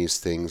doing these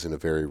things in a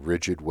very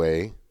rigid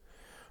way.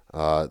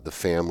 The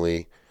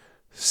family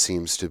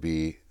seems to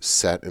be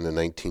set in a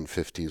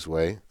 1950s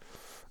way.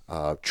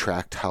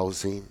 Tract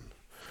housing,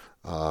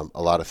 a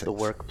lot of things. The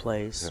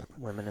workplace, yeah.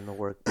 Women in the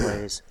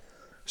workplace.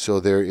 So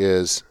there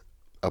is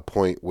a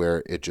point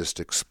where it just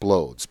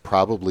explodes.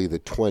 Probably the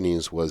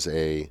 20s was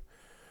a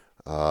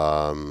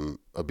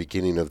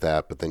beginning of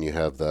that, but then you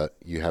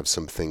have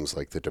some things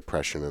like the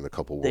Depression and a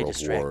couple world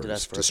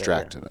wars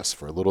distracted us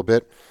for a little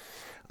bit.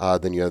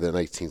 Then you have the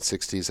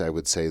 1960s. I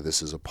would say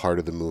this is a part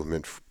of the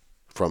movement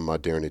from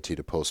modernity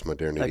to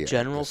postmodernity. A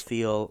general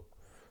feel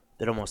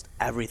that almost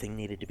everything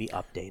needed to be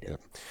updated. Yeah.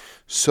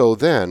 So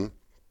then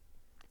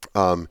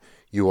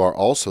you are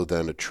also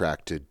then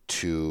attracted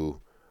to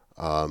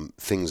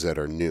things that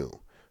are new.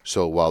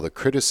 So while the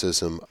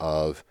criticism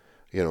of,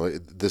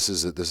 this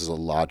is a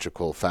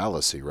logical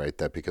fallacy, right?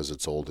 That because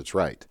it's old, it's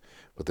right.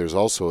 But there's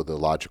also the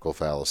logical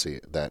fallacy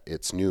that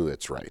it's new,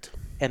 it's right.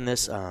 And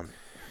this,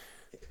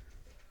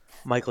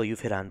 Michael, you've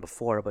hit on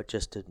before, but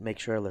just to make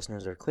sure our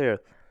listeners are clear,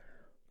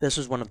 this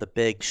was one of the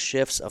big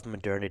shifts of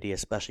modernity,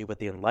 especially with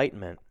the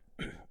Enlightenment.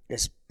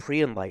 Is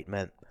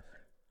pre-Enlightenment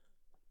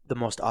the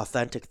most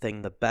authentic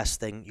thing, the best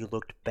thing? You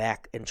looked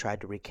back and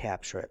tried to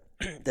recapture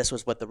it. This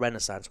was what the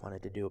Renaissance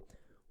wanted to do.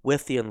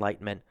 With the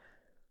Enlightenment,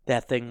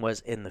 that thing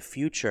was in the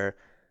future.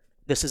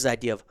 This is the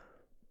idea of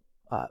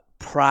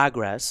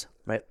progress,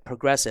 right?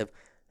 Progressive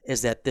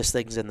is that this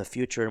thing's in the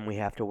future and we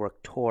have to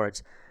work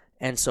towards.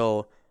 And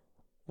so,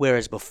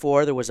 whereas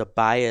before there was a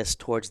bias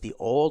towards the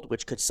old,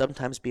 which could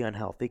sometimes be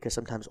unhealthy because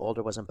sometimes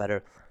older wasn't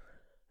better,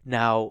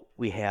 now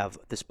we have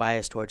this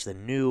bias towards the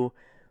new,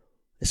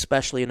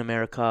 especially in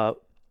America.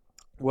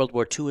 World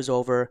War II is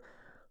over.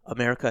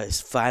 America has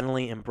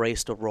finally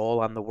embraced a role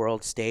on the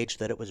world stage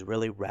that it was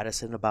really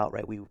reticent about,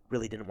 right? We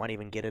really didn't want to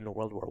even get into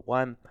World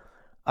War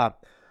I.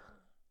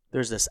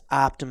 There's this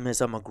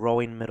optimism, a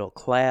growing middle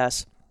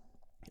class.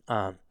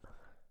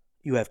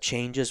 You have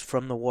changes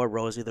from the war.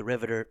 Rosie the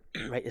Riveter,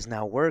 right, is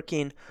now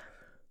working.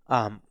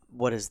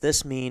 What does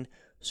this mean?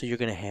 So you're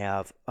going to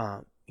have,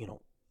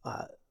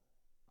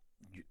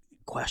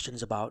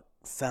 questions about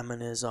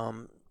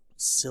feminism,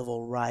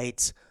 civil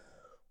rights,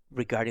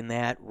 regarding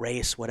that,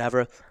 race,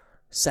 whatever,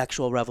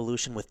 sexual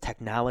revolution with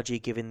technology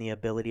giving the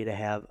ability to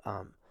have,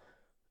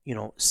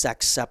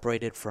 sex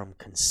separated from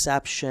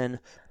conception.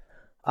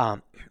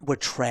 We're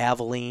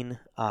traveling.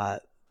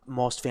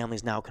 Most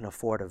families now can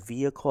afford a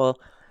vehicle.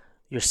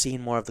 You're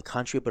seeing more of the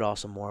country, but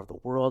also more of the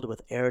world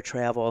with air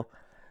travel.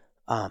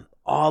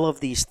 All of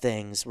these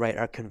things, right,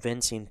 are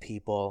convincing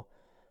people,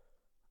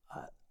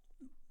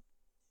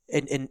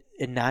 and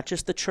not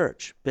just the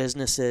church,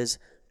 businesses,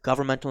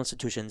 governmental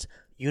institutions,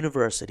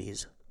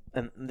 universities,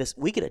 and this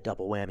we get a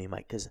double whammy,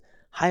 Mike, because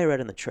higher ed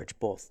and the church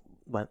both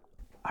went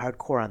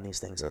hardcore on these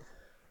things. Yep.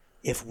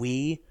 If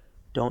we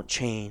don't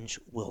change,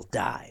 we'll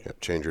die. Yep,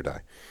 change or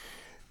die.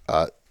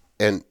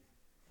 And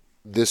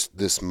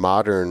this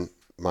modern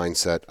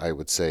mindset, I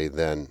would say,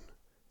 then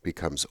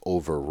becomes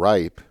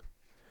overripe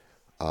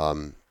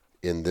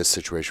in this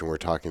situation we're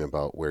talking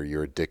about, where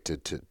you're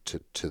addicted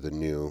to the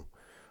new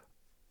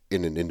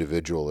in an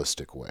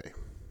individualistic way.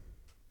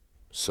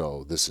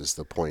 So this is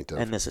the point of...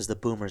 And this is the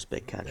boomers'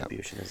 big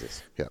contribution, Yep. is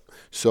this? Yeah.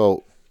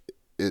 So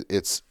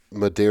it's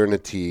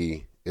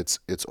modernity, it's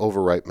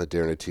overripe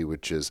modernity,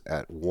 which is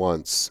at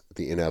once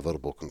the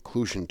inevitable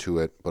conclusion to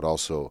it, but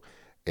also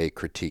a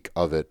critique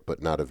of it,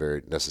 but not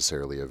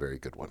necessarily a very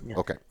good one. Yeah.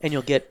 Okay. And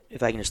you'll get,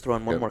 if I can just throw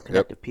in one Yep, more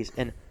connective piece,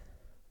 and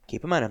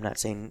keep in mind, I'm not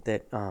saying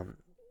that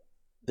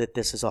that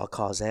this is all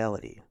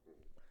causality,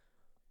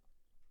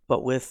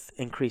 but with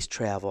increased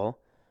travel,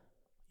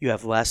 you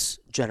have less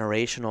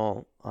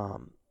generational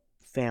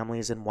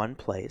families in one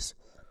place.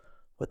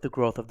 With the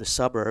growth of the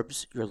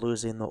suburbs, you're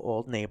losing the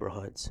old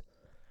neighborhoods.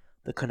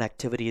 The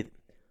connectivity,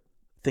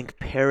 think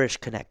parish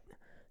connect.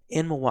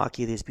 In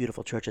Milwaukee, these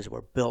beautiful churches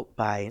were built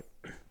by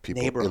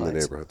People neighborhoods, in the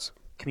neighborhoods.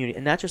 community,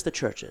 and not just the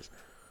churches,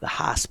 the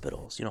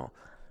hospitals,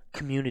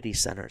 community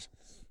centers.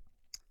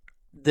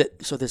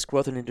 So this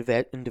growth in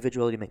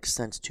individuality makes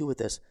sense too with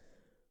this.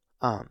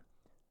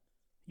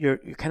 You're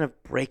kind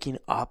of breaking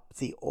up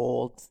the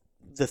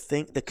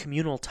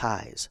communal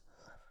ties.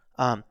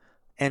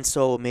 And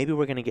so maybe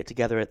we're going to get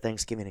together at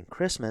Thanksgiving and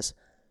Christmas,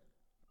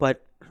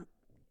 but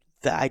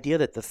the idea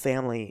that the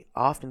family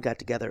often got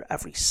together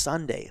every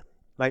Sunday,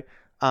 right?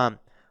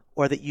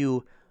 Or that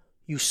you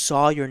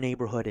saw your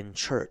neighborhood in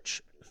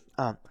church.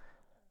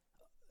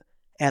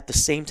 At the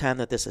same time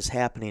that this is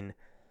happening,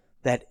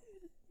 that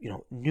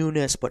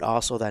newness, but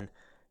also then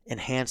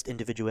enhanced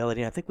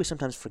individuality. And I think we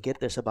sometimes forget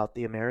this about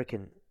the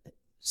American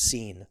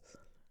scene,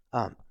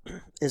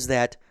 is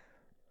that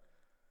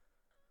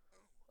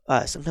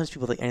sometimes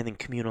people think anything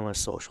communal is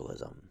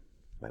socialism,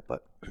 right?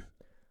 But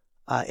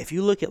if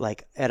you look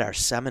at our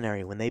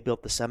seminary, when they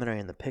built the seminary,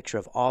 and the picture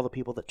of all the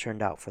people that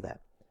turned out for that,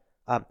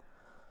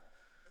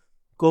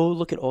 go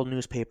look at old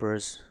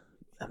newspapers.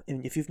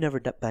 And if you've never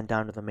been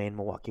down to the main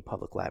Milwaukee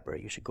Public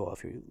Library, you should go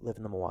if you live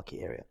in the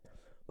Milwaukee area.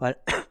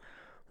 But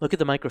look at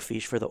the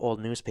microfiche for the old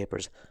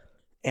newspapers,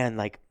 and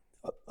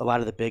a lot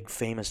of the big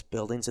famous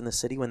buildings in the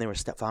city when they were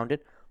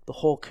founded, the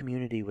whole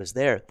community was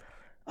there.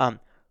 And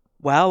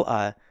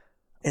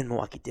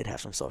Milwaukee did have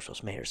some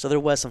socialist mayors, so there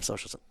was some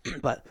socialism.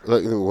 But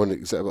one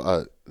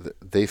example,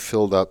 they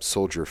filled up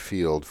Soldier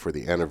Field for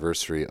the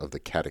anniversary of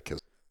the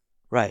Catechism.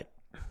 Right.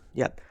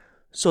 Yep.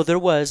 So there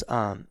was,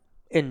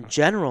 in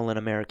general, in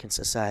American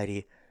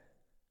society,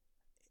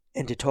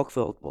 and de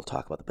Tocqueville we'll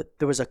talk about it, but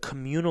there was a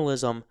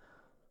communalism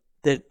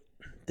that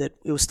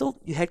it was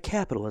still, you had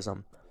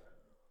capitalism,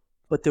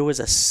 but there was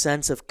a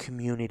sense of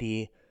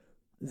community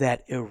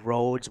that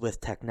erodes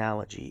with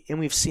technology. And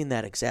we've seen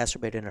that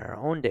exacerbated in our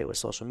own day with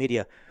social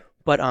media.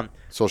 But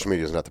social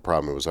media is not the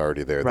problem. It was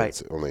already there. Right.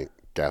 That's only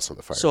gas on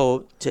the fire.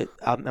 So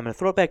I'm going to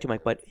throw it back to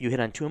Mike, but you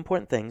hit on two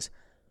important things.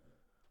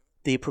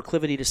 The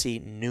proclivity to see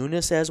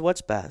newness as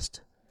what's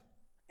best,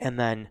 and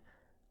then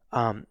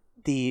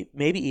the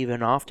maybe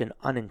even often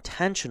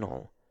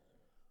unintentional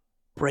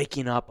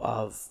breaking up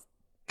of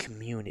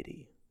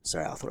community.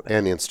 Sorry, I'll throw it back.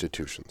 And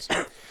institutions.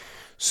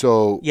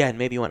 So Yeah, and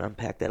maybe you want to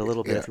unpack that a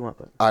little bit if you want.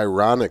 But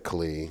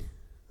ironically,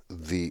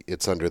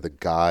 it's under the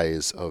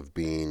guise of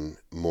being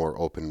more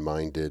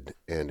open-minded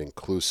and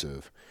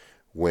inclusive.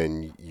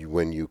 When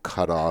you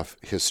cut off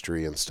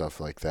history and stuff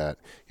like that,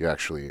 you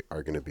actually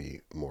are going to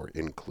be more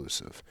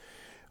inclusive.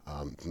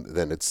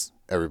 Then it's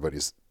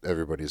everybody's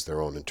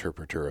their own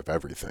interpreter of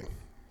everything.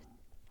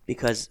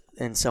 because,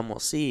 and some will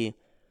see,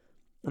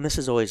 and this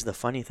is always the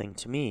funny thing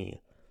to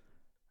me,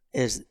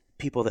 is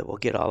people that will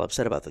get all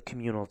upset about the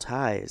communal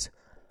ties.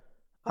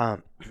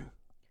 Part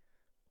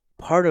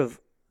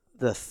of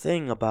the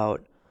thing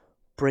about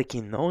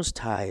breaking those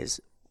ties,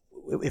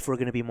 if we're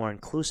going to be more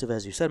inclusive,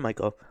 as you said,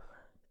 Michael,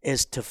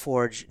 is to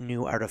forge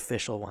new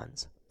artificial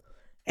ones.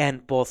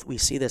 And both, we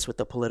see this with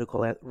the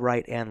political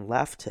right and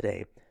left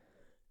today,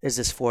 is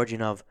this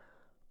forging of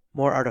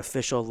more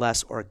artificial,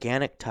 less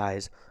organic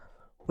ties,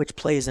 which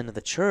plays into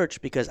the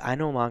church, because I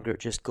no longer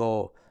just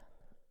go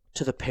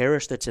to the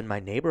parish that's in my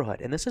neighborhood.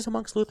 And this is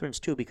amongst Lutherans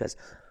too, because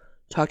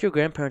talk to your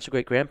grandparents or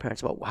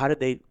great-grandparents about how did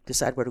they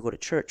decide where to go to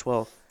church.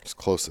 Well, It's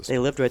closest. they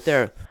lived right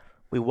there.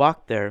 We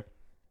walked there.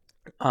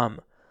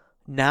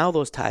 Now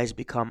those ties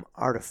become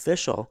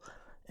artificial.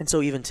 And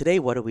so even today,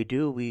 what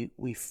do?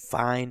 We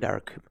find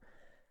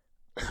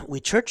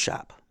we church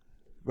shop,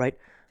 right?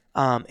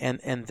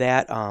 And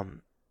that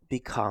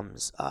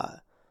becomes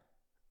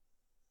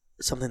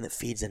something that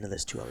feeds into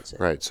this too, I would say.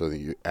 Right, so that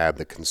you add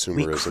the consumerism.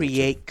 We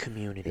create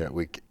community. Yeah,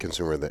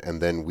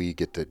 and then we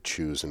get to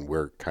choose, and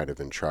we're kind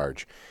of in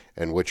charge.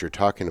 And what you're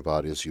talking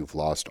about is you've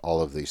lost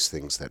all of these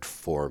things that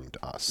formed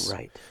us.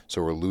 Right.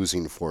 So we're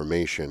losing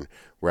formation.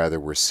 Rather,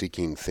 we're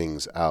seeking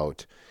things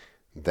out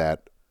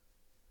that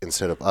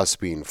instead of us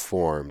being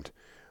formed,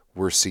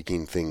 we're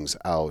seeking things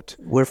out.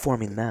 We're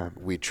forming them.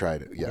 We try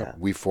to,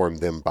 we form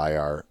them by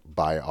our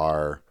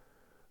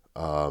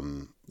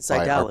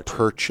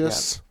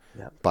purchase.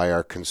 Yeah. By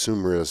our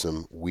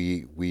consumerism,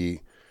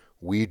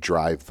 we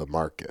drive the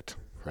market,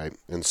 right?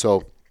 And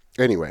so,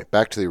 anyway,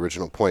 back to the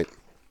original point.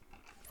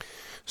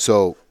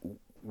 So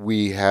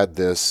we had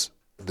this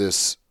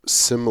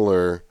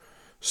similar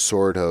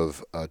sort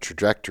of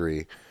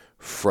trajectory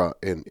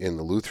in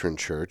the Lutheran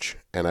Church,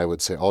 and I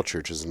would say all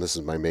churches, and this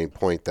is my main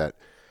point, that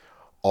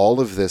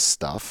all of this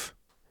stuff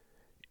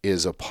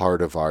is a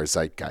part of our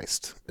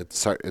zeitgeist. It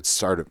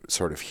started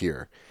sort of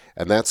here.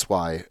 And that's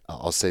why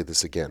I'll say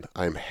this again.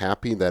 I'm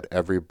happy that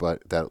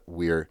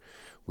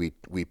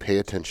we pay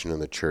attention in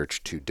the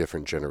church to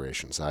different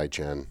generations,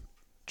 Gen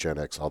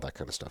X, all that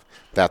kind of stuff.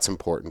 That's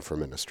important for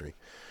ministry.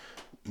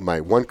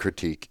 My one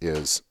critique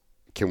is,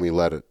 can we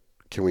let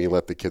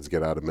the kids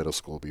get out of middle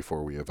school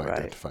before we have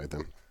identified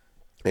them?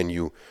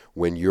 And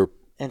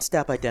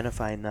stop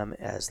identifying them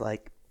as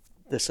like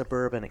the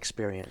suburban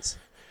experience.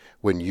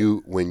 When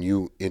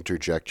you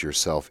interject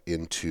yourself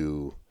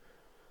into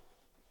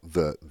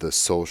the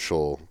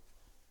social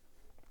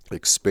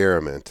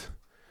experiment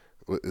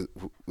with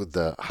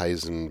the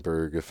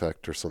Heisenberg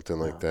effect or something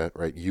like that,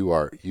 right? You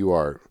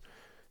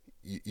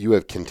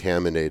have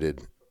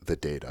contaminated the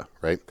data,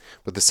 right?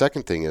 But the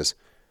second thing is,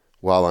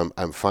 while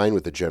I'm fine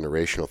with the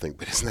generational thing,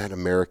 but isn't that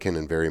American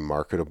and very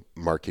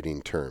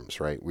marketing terms,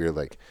 right? We're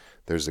like,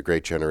 there's the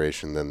great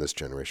generation, then this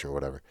generation or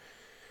whatever.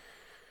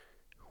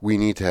 We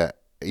need to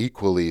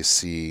equally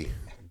see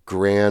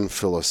grand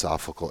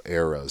philosophical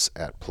eras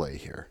at play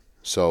here.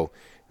 So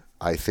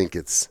I think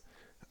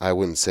I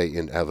wouldn't say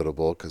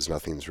inevitable, because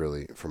nothing's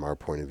really, from our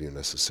point of view,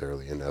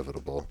 necessarily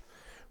inevitable.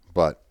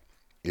 But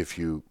if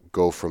you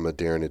go from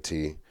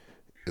modernity,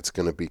 it's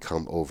going to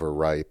become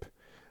overripe.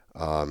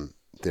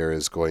 There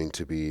is going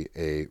to be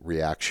a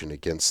reaction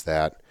against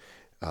that.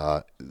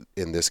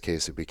 In this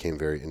case, it became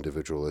very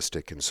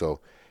individualistic. And so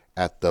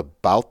at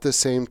about the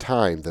same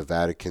time, the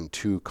Vatican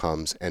II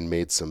comes and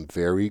made some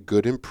very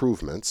good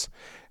improvements,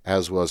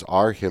 as was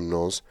our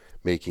hymnals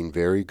making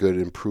very good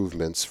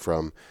improvements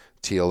from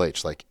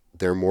TLH. Like,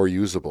 they're more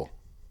usable.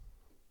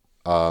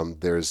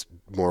 There's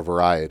more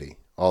variety,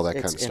 all that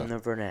kind of stuff. It's in the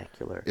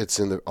vernacular. It's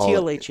in the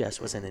TLH, yes,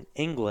 was in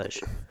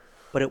English,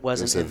 but it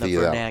wasn't in the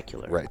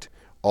vernacular. Right.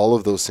 All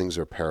of those things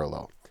are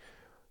parallel.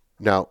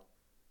 Now,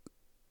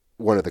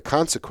 one of the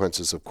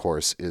consequences, of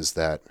course, is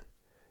that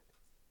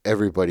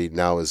everybody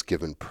now is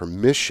given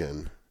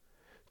permission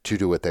to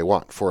do what they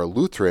want. For a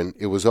Lutheran,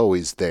 it was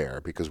always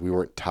there because we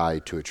weren't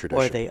tied to a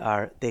tradition.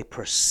 Or they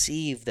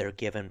perceive they're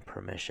given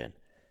permission.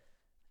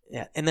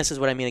 Yeah, and this is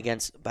what I mean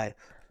by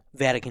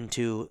Vatican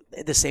II.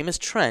 The same as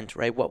Trent,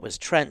 right? What was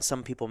Trent?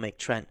 Some people make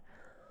Trent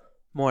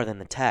more than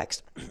the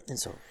text,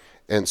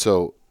 and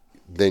so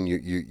then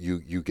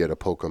you get a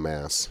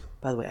Pocomass.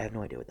 By the way, I have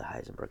no idea what the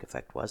Heisenberg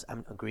effect was.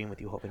 I'm agreeing with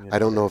you, hoping you know. I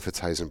don't know if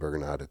it's Heisenberg or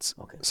not. It's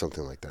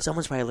something like that.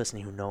 Someone's probably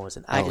listening who knows,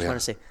 and I just want to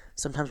say,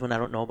 sometimes when I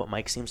don't know, but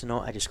Mike seems to know,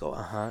 I just go,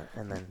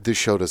 and then... This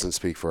show doesn't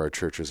speak for our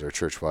churches or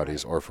church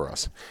bodies or for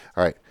us.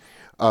 All right.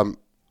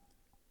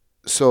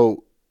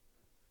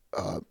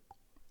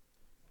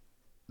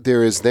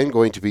 There is then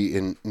going to be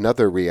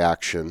another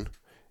reaction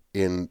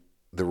in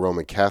the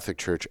Roman Catholic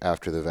Church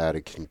after the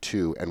Vatican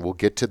II, and we'll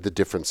get to the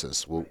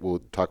differences.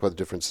 We'll talk about the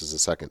differences in a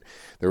second.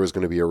 There was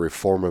going to be a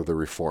reform of the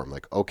reform.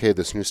 Like, okay,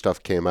 this new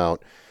stuff came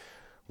out.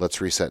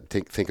 Let's reset.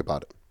 Think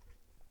about it.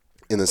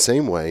 In the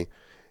same way,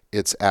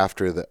 it's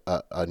after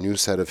a new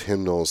set of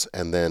hymnals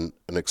and then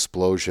an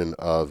explosion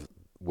of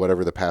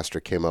whatever the pastor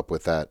came up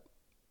with that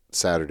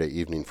Saturday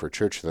evening for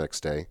church the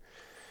next day.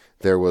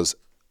 There was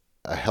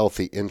a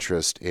healthy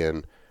interest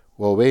in,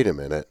 well, wait a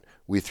minute,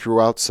 we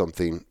threw out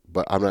something,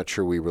 but I'm not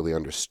sure we really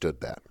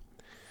understood that.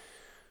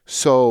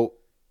 So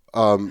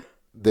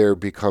there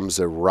becomes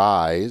a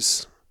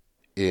rise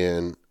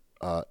in,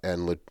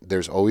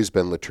 there's always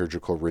been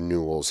liturgical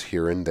renewals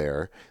here and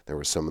there. There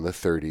was some in the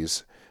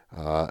 30s.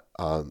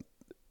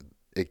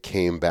 It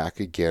came back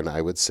again,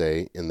 I would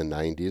say, in the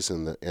 90s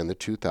and the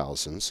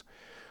 2000s,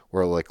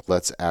 where like,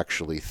 let's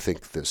actually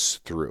think this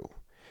through.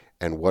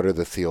 And what are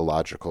the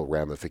theological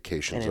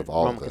ramifications of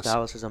all of this? Roman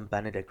Catholicism,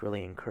 Benedict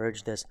really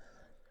encouraged this,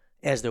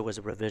 as there was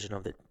a revision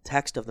of the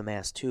text of the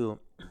Mass too,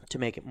 to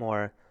make it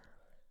more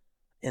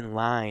in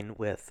line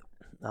with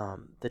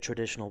the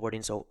traditional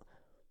wording. So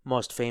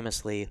most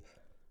famously,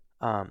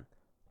 to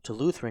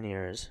Lutheran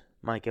ears,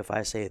 Mike, if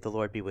I say, "The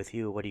Lord be with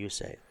you," what do you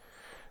say?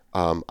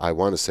 I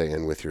want to say,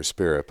 "and with your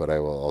spirit," but I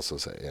will also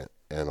say, "Yeah,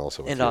 and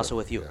also with you." And also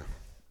with you. Yeah.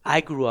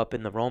 I grew up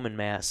in the Roman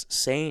Mass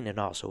saying, "and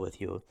also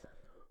with you,"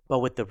 but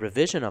with the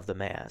revision of the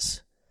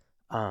Mass,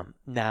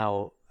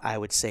 now I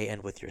would say,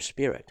 "and with your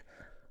spirit."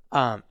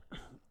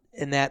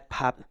 In that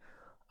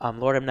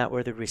Lord, I'm not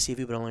worthy to receive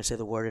you, but only say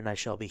the word, and I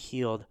shall be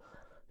healed.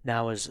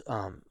 Now is,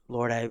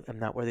 Lord, I am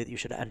not worthy that you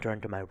should enter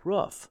under my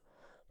roof,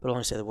 but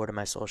only say the word, and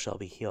my soul shall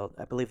be healed.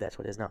 I believe that's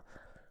what it is now.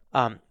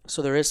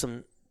 So there is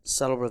some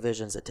subtle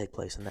revisions that take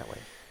place in that way.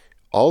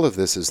 All of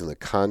this is in the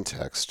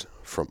context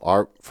from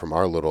our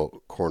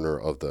little corner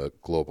of the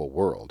global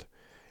world,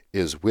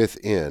 is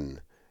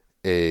within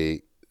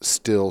a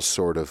still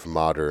sort of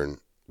modern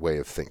way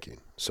of thinking.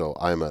 So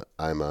I'm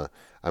a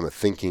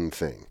thinking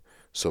thing.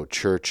 So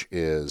church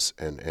is,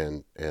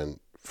 and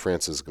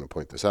Francis is going to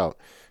point this out,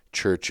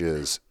 church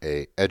is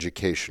a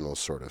educational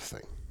sort of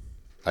thing.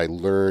 I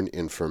learn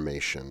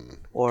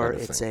information. Or kind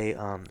of it's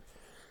thing.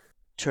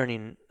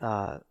 turning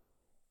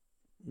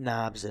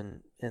knobs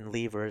and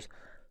levers.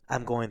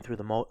 I'm going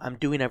through I'm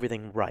doing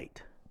everything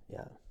right.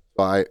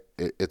 Yeah.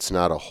 It's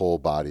not a whole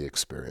body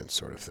experience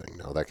sort of thing.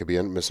 Now, that could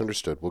be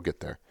misunderstood. We'll get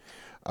there.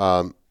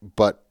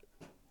 But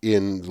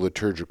in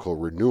liturgical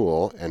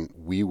renewal, and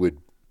we would...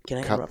 Can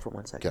I interrupt for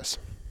 1 second? Yes.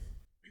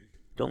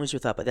 Don't lose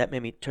your thought, but that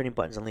made me turning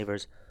buttons and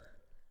levers.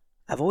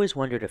 I've always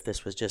wondered if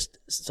this was just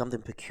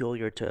something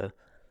peculiar to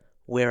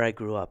where I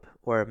grew up,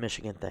 or a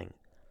Michigan thing.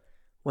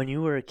 When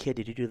you were a kid,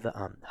 did you do the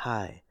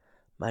 "Hi,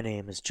 my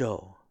name is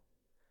Joe.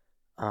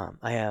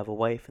 I have a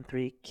wife and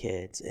 3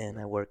 kids, and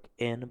I work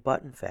in a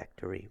button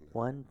factory.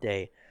 One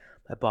day,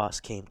 my boss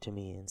came to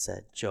me and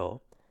said,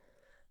 'Joe,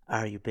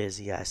 are you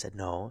busy?' I said,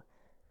 'No.'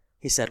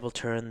 He said, 'Well,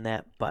 turn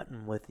that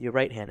button with your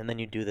right hand,' and then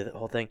you do the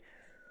whole thing.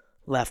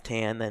 Left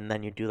hand, and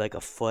then you do like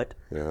a foot.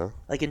 Yeah.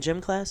 Like in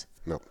gym class?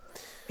 No.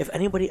 If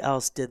anybody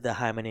else did the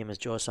 "Hi, my name is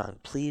Joe" song,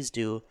 please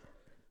do.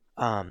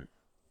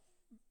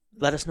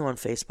 Let us know on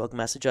Facebook,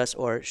 message us,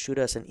 or shoot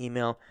us an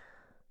email.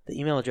 The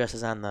email address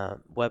is on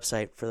the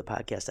website for the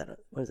podcast.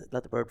 What is it?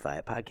 Let the Bird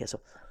Fly podcast.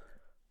 So,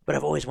 but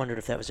I've always wondered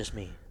if that was just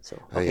me.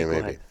 So okay, yeah, go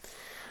maybe.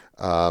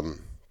 ahead.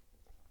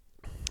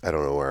 I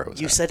don't know where I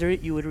was. You said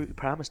you would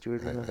promised you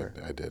would remember.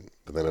 I did,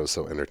 but then I was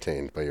so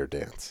entertained by your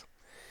dance.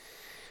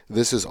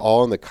 This is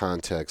all in the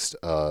context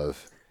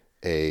of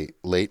a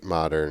late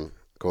modern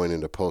going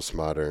into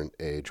postmodern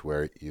age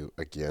where you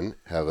again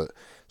have a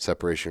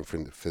separation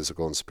from the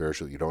physical and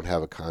spiritual. You don't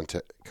have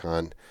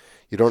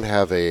you don't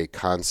have a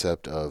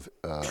concept of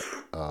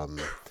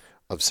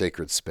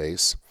sacred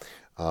space.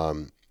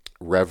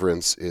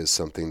 Reverence is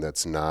something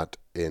that's not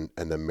in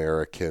an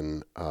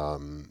American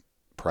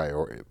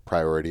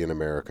priority in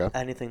America.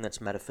 Anything that's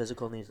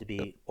metaphysical needs to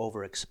be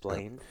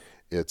over-explained.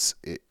 It's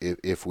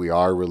if we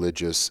are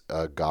religious,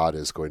 God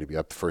is going to be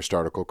up. The first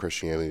article,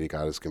 Christianity,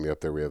 God is going to be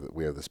up there.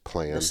 We have this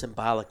plan. The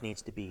symbolic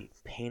needs to be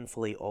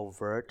painfully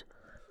overt,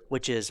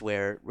 which is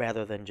where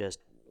rather than just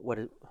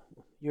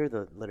you're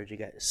the liturgy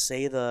guy.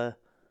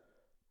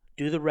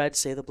 Do the red,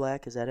 say the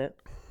black. Is that it?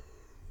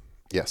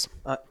 Yes.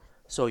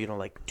 So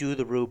like do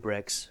the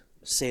rubrics,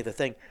 say the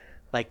thing.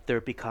 Like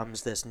there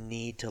becomes this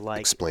need to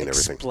explain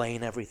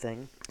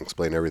everything.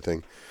 Explain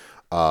everything.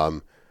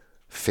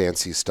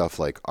 Fancy stuff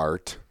like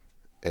art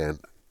and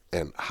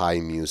high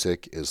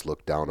music is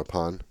looked down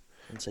upon.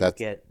 And so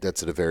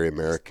that's at a very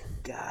American,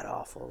 god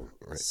awful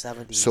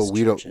 70s. So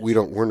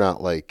we're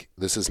not like,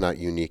 this is not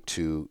unique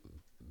to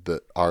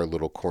our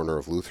little corner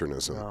of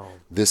Lutheranism. No.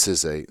 This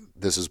is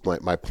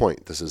my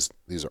point. These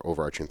are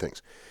overarching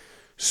things.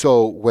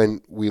 So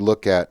when we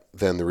look at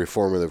then the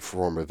reform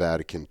of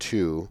Vatican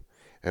II,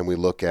 and we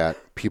look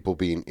at people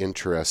being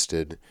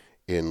interested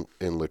in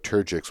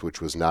liturgics, which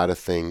was not a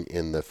thing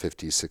in the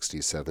 50s,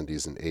 60s,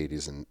 70s, and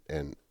 80s,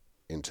 and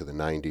into the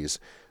 90s,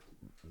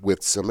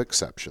 with some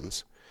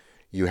exceptions,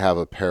 you have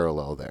a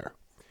parallel there.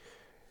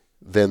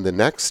 then the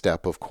next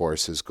step, of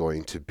course, is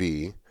going to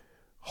be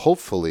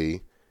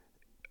hopefully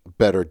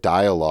better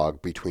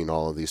dialogue between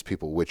all of these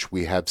people, which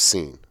we have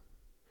seen.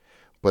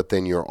 But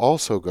then you're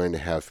also going to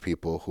have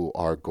people who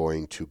are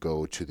going to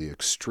go to the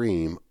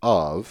extreme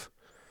of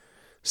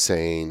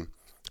saying,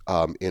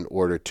 in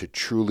order to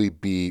truly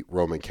be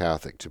Roman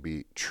Catholic, to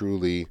be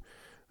truly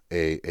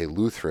a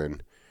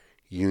Lutheran,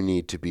 you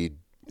need to be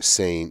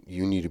saying,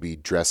 you need to be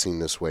dressing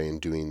this way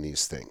and doing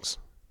these things,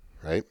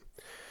 right?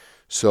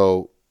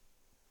 So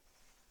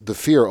the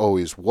fear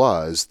always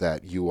was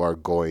that you are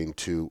going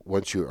to,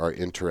 once you are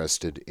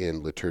interested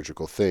in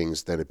liturgical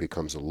things, then it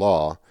becomes a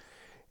law.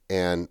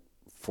 And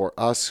for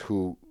us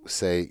who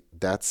say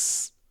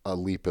that's a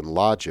leap in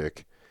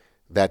logic,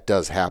 that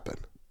does happen.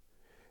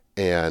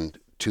 And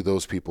to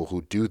those people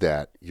who do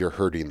that, you're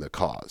hurting the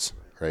cause,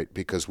 right?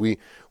 Because we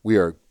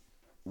are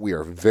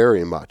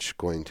very much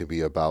going to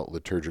be about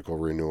liturgical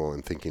renewal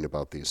and thinking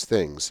about these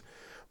things,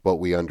 but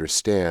we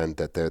understand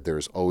that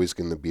there's always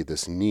going to be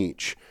this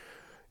niche,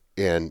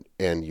 and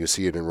you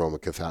see it in Roman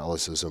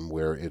Catholicism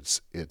where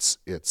it's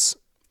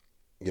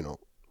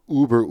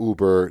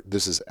uber.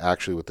 This is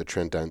actually what the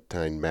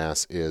Tridentine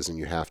Mass is, and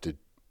you have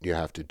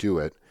to do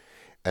it.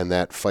 And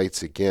that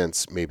fights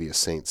against maybe a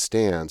Saint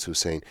Stans who's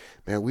saying,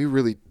 "Man, we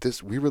really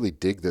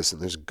dig this,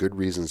 and there's good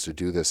reasons to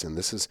do this, and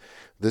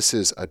this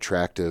is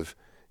attractive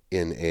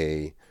in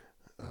a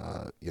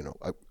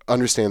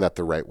understand that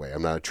the right way.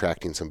 I'm not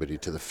attracting somebody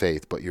to the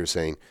faith, but you're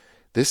saying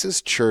this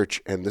is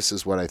church, and this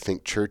is what I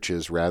think church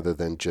is, rather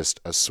than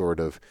just a sort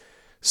of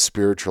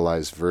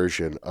spiritualized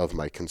version of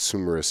my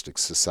consumeristic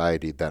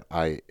society that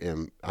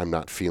I'm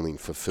not feeling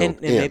fulfilled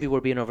and maybe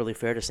we're being overly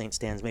fair to St.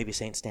 Stans. Maybe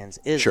St. Stans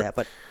is Sure. that,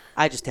 but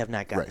I just have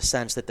not gotten Right. the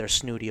sense that they're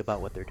snooty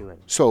about what they're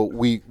doing. So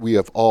we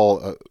have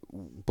all,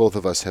 both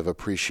of us have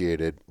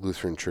appreciated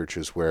Lutheran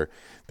churches where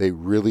they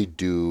really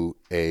do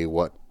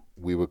what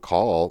we would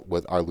call,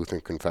 what our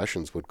Lutheran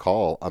confessions would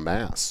call, a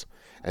mass,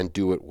 and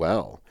do it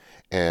well,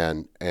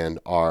 and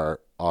are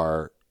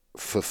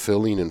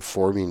fulfilling and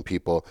forming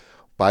people,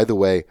 by the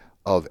way,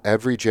 of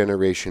every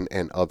generation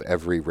and of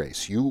every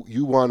race.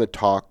 You want to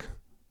talk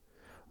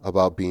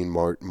about being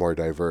more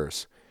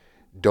diverse.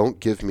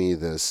 Don't give me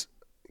this,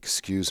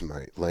 excuse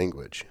my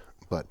language,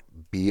 but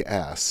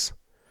BS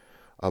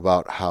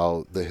about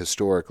how the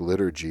historic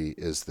liturgy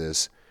is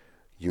this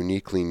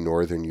uniquely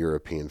Northern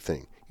European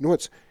thing. You know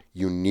what's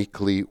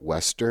uniquely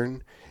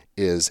Western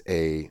is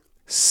a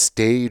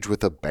stage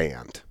with a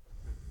band.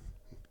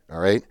 All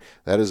right?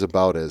 That is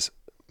about as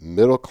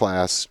middle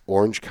class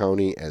Orange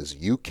County as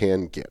you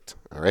can get.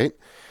 All right?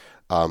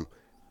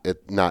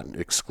 It not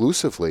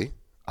exclusively.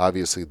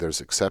 Obviously,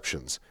 there's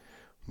exceptions,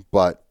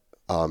 but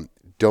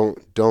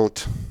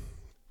don't.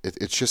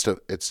 It's just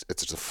it's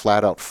a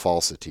flat out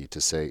falsity to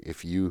say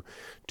if you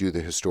do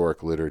the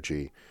historic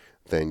liturgy,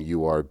 then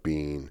you are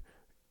being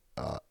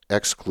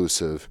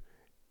exclusive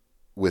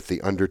with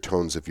the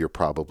undertones of you're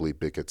probably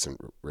bigots and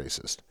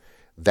racist.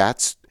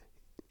 That's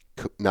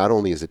not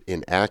only is it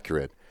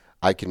inaccurate,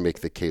 I can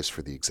make the case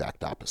for the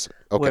exact opposite.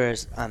 Okay.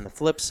 Whereas on the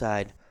flip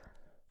side,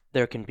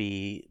 there can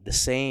be the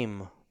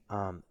same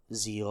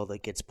zeal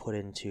that gets put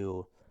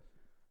into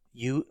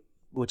you,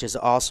 which is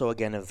also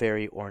again a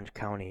very Orange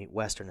County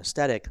Western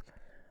aesthetic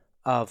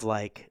of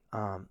like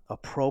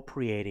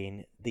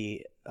appropriating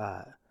the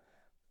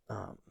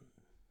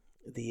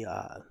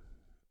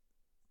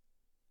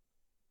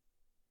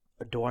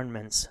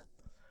adornments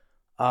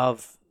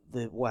of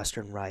the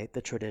Western Rite,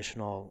 the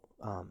traditional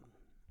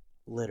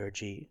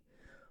liturgy,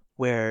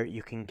 where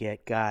you can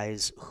get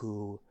guys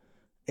who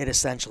it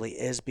essentially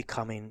is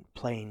becoming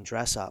plain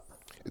dress up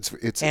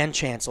It's and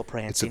chancel it's a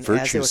prancing,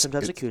 virtue. as they were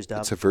sometimes accused of.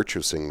 It's a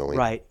virtue signaling.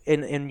 Right,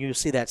 and you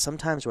see that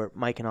sometimes where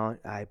Mike and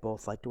I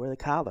both like to wear the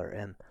collar,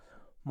 and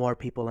more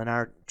people in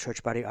our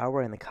church body are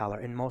wearing the collar,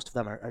 and most of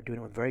them are doing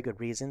it with very good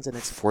reasons, and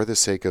it's For the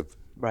sake of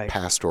right.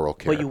 pastoral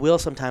care. But you will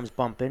sometimes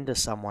bump into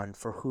someone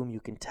for whom you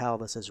can tell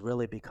this has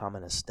really become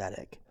an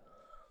aesthetic,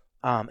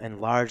 and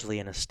largely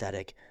an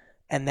aesthetic,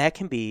 and that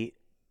can be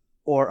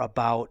or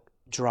about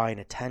drawing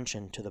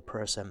attention to the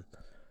person.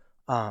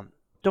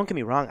 Don't get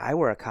me wrong, I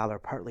wear a collar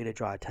partly to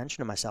draw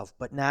attention to myself,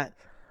 but not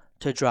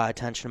to draw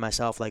attention to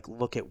myself like,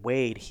 look at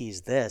Wade,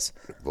 he's this.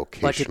 But to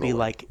be Vocational.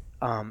 like,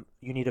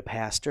 you need a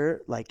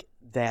pastor, like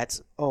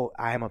that's, oh,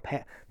 I'm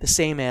the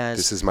same as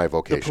This is my the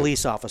vocation.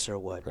 police officer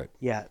would. Right.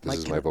 Yeah. This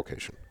is my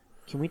vocation.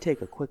 Can we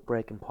take a quick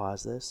break and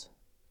pause this?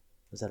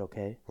 Is that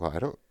okay? Well, I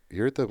don't.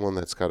 You're the one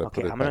that's got to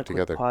Okay, put it I'm going back to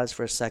together. pause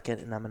for a second,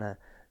 and I'm going to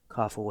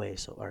cough away.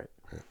 So, all right.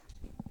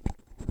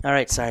 All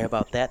right, sorry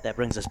about that. That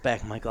brings us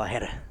back, Michael. I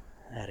had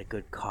a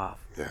good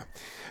cough.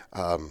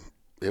 Yeah.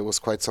 It was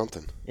quite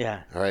something.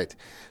 Yeah. All right.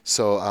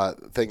 So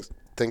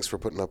thanks for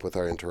putting up with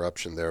our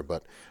interruption there.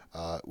 But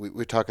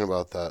we're talking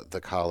about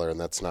the collar, and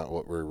that's not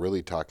what we're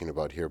really talking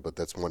about here. But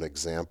that's one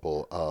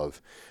example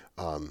of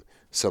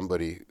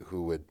somebody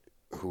who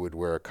would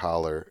wear a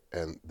collar,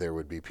 and there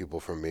would be people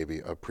from maybe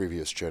a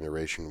previous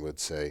generation would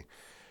say,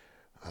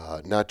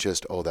 not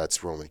just, oh,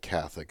 that's Roman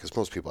Catholic, because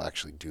most people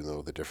actually do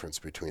know the difference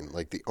between,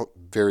 like, the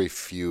very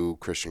few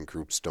Christian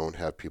groups don't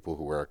have people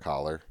who wear a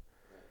collar.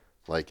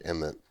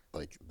 the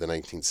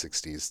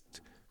 1960s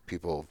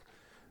people,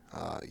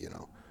 you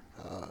know,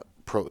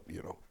 pro,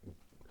 you know,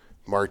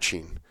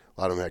 marching.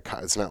 A lot of them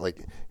had. It's not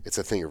like it's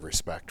a thing of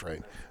respect,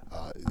 right?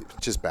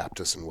 Just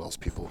Baptists and Welsh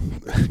people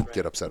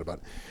get upset about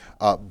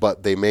it.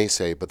 But they may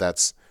say, but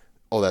that's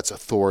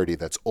authority,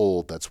 that's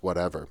old, that's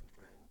whatever.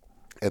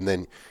 And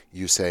then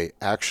you say,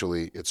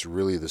 actually, it's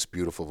really this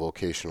beautiful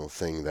vocational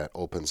thing that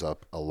opens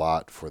up a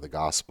lot for the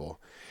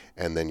gospel.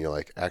 And then you're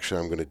like,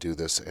 actually, I'm going to do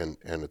this, and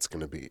it's going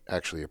to be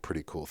actually a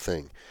pretty cool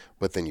thing.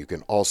 But then you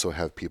can also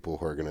have people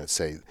who are going to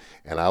say,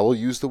 and I will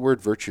use the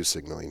word virtue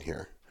signaling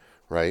here,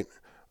 right?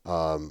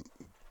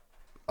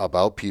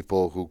 About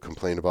people who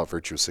complain about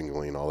virtue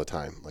signaling all the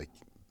time. Like,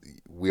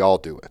 we all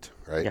do it,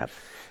 right? Yep.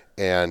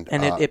 And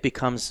it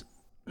becomes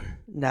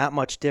not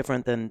much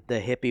different than the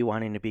hippie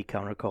wanting to be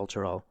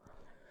countercultural,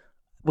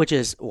 which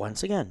is,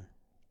 once again,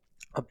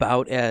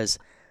 about as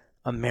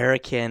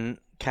American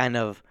kind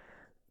of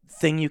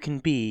thing you can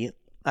be.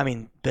 I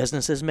mean,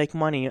 businesses make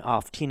money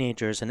off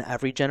teenagers and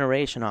every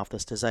generation off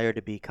this desire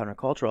to be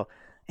countercultural.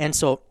 And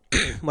so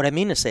what I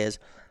mean to say is,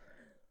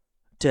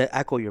 to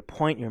echo your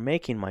point you're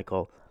making,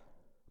 Michael,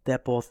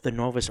 that both the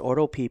Novus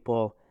Ordo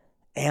people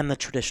and the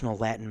traditional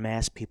Latin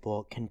Mass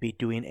people can be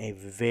doing a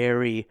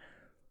very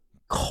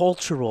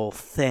cultural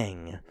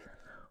thing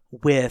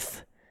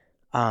with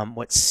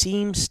what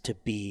seems to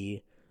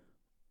be,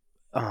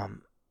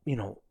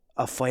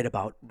 a fight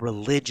about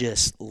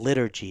religious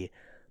liturgy.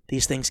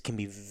 These things can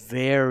be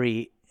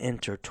very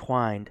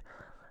intertwined,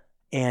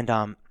 and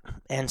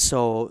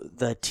so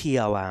the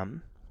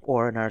TLM,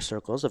 or in our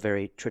circles, a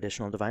very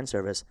traditional divine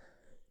service,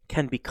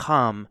 can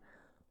become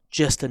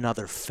just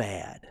another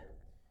fad.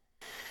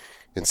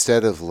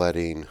 Instead of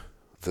letting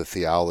the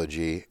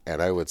theology,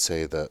 and I would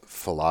say the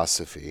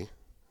philosophy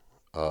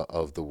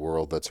of the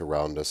world that's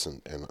around us,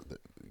 and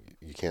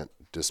you can't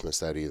dismiss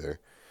that either,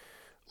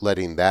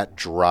 letting that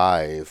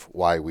drive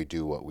why we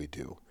do what we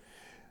do.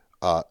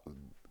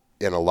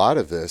 And a lot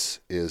of this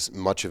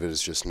much of it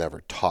is just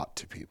never taught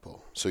to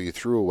people. So you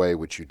threw away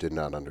what you did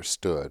not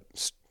understood.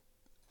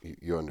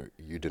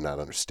 You did not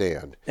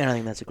understand. And I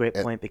think that's a great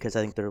point, because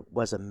I think there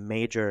was a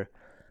major,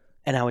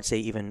 and I would say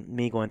even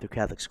me going through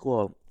Catholic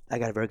school, I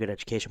got a very good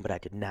education, but I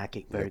did not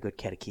get very good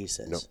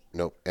catechesis.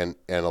 No. And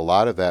a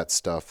lot of that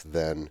stuff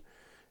then,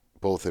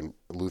 both in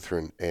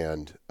Lutheran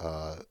and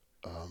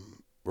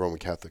Roman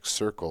Catholic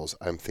circles,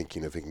 I'm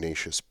thinking of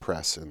Ignatius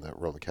Press in the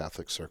Roman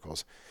Catholic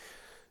circles,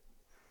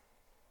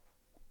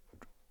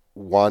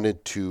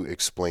 wanted to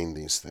explain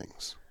these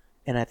things.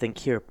 And I think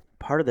here,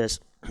 part of this,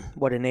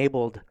 what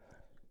enabled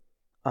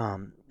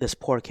this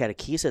poor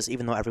catechesis,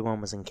 even though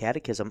everyone was in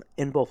catechism,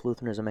 in both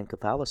Lutheranism and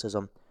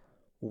Catholicism,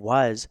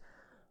 was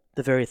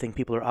the very thing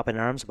people are up in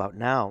arms about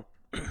now,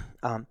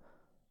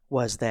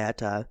 was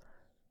that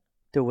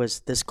there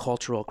was this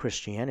cultural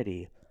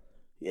Christianity.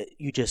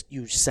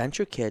 You sent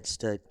your kids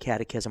to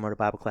catechism or to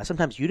Bible class.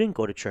 Sometimes you didn't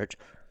go to church,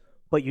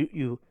 but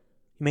you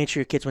made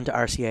sure your kids went to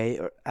RCA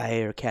or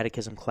IA or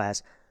catechism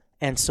class.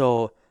 And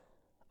so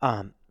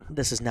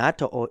this is not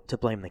to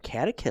blame the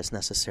catechist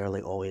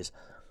necessarily always,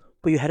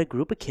 but you had a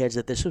group of kids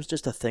that this was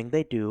just a thing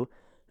they do,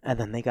 and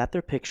then they got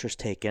their pictures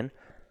taken,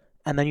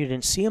 and then you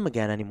didn't see them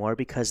again anymore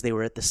because they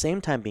were at the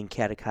same time being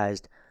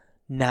catechized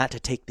not to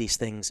take these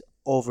things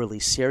overly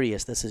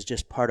serious. This is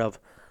just part of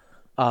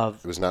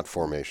it was not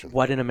formation.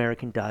 What an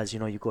American does,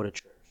 you go to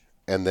church.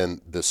 And then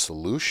the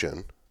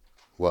solution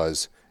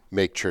was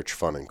make church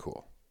fun and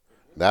cool.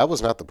 That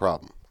was not the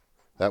problem.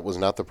 That was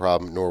not the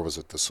problem, nor was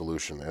it the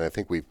solution. And I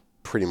think we've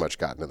pretty much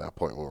gotten to that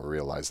point when we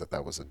realized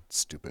that was a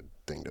stupid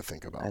thing to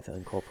think about. I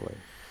think hopefully.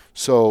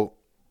 So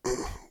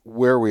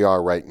where we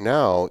are right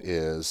now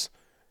is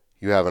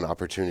you have an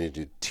opportunity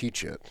to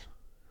teach it,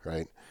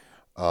 right?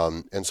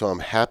 And so I'm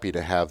happy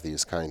to have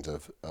these kinds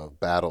of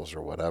battles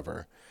or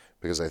whatever,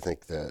 because I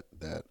think that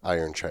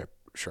iron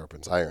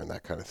sharpens iron,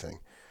 that kind of thing.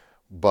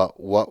 But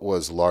what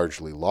was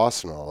largely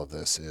lost in all of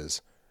this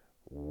is,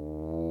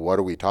 what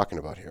are we talking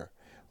about here?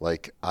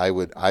 Like, I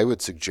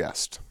would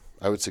suggest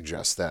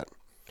that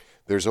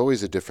there's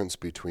always a difference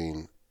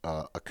between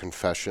a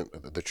confession,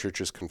 the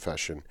church's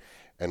confession,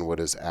 and what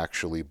is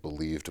actually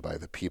believed by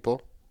the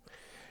people.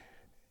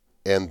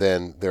 And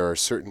then there are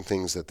certain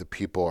things that the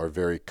people are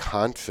very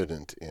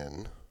confident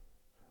in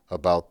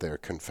about their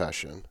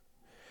confession.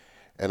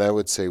 And I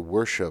would say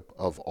worship,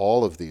 of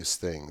all of these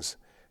things,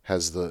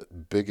 has the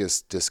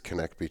biggest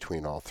disconnect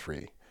between all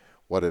three.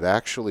 What it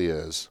actually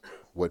is,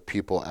 what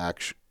people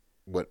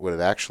what it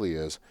actually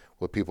is,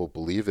 what people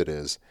believe it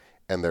is,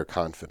 and their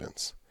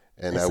confidence.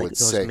 And it's I like would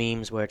those say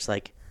memes where it's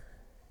like,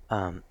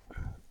 how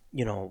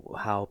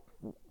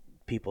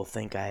people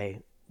think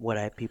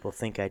people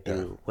think I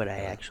do, what I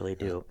actually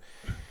do.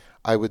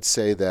 I would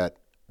say that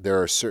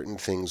there are certain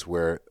things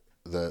where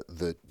the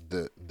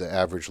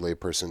average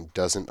layperson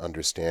doesn't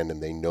understand,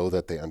 and they know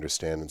that they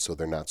understand, and so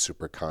they're not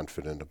super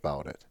confident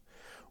about it.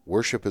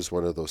 Worship is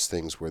one of those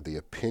things where the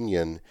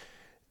opinion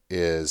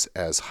is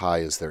as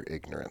high as their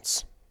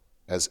ignorance.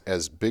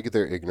 As big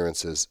their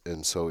ignorance is,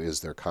 and so is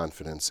their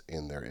confidence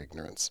in their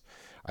ignorance.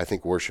 I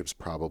think worship's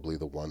probably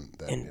the one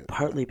that. And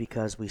partly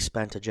because we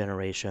spent a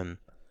generation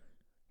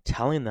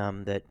telling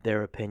them that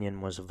their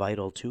opinion was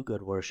vital to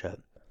good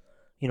worship.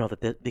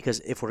 Because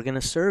if we're going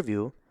to serve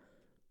you,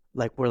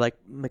 like we're like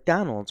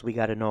McDonald's, we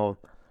got to know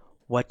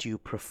what you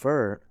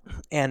prefer.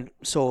 And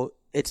so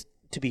it's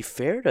to be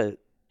fair to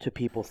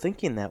people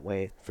thinking that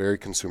way. Very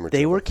consumer.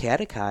 They were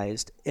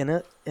catechized in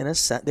a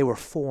sense. They were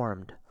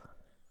formed.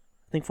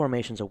 I think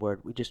formation's a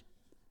word we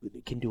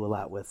can do a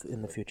lot with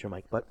in the future,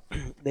 Mike. But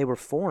they were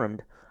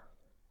formed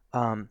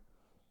to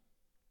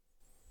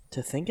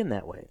think in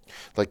that way.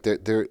 Like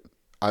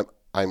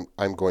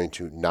I'm going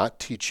to not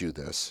teach you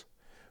this,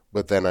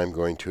 but then I'm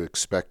going to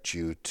expect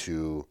you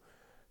to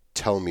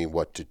tell me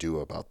what to do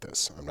about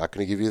this. I'm not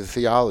going to give you the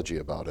theology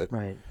about it.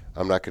 Right.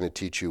 I'm not going to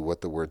teach you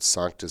what the word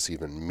sanctus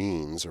even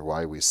means or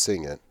why we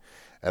sing it.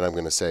 And I'm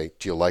going to say,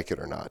 do you like it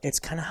or not? It's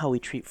kind of how we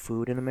treat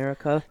food in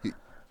America.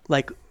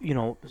 Like,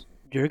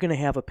 you're going to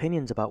have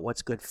opinions about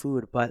what's good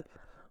food, but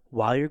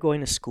while you're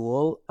going to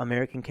school,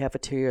 American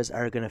cafeterias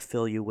are going to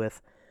fill you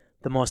with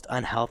the most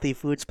unhealthy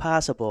foods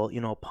possible,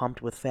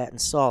 pumped with fat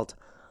and salt.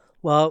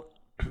 Well,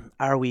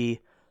 are we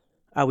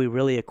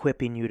really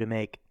equipping you to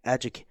make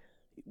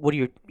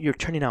you're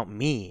turning out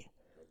me,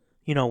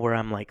 where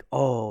I'm like,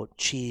 oh,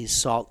 cheese,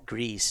 salt,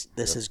 grease,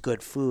 this is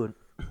good food.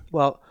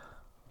 Well,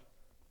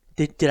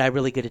 did I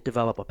really get to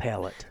develop a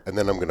palate? And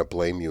then I'm going to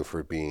blame you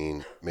for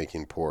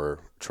making poor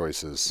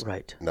choices.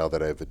 Right. Now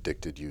that I've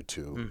addicted you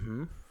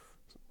to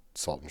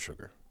salt and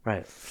sugar.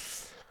 Right.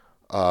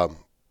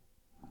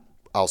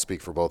 I'll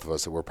speak for both of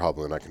us that we're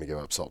probably not going to give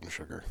up salt and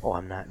sugar. Oh,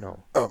 I'm not.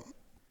 No.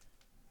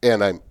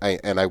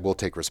 And I will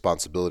take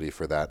responsibility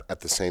for that.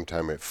 At the same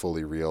time, I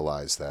fully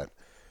realize that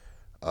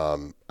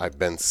I've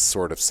been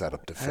sort of set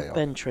up to fail. I've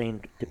been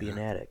trained to be an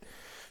addict.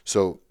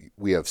 So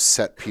we have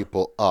set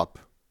people up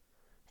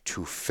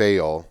to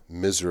fail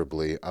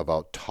miserably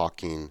about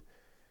talking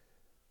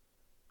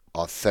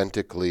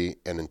authentically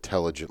and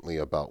intelligently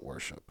about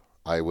worship.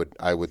 I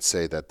would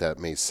say that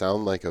may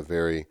sound like a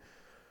very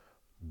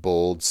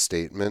bold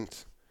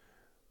statement,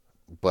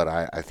 but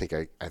I think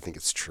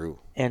it's true.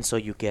 And so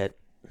you get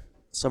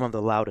some of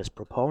the loudest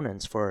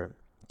proponents for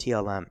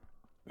TLM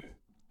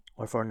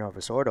or for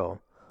Novus Ordo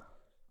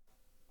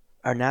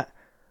are not.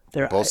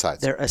 They're both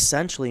sides. They're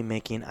essentially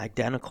making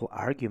identical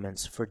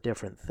arguments for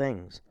different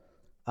things,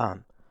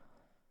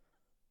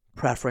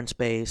 preference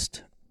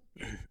based,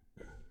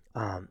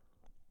 a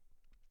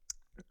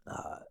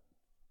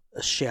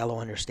shallow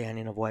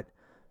understanding of what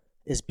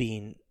is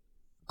being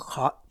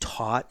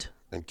taught,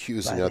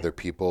 accusing other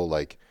people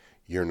like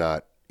you're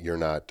not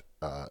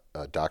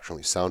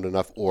doctrinally sound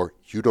enough, or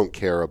you don't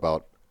care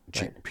about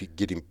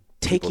getting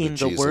taking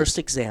the worst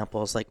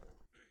examples. Like,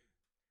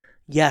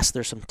 yes,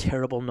 there's some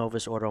terrible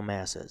Novus Ordo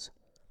masses,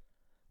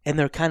 and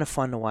they're kind of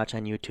fun to watch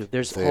on YouTube.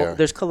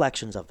 There's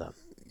collections of them.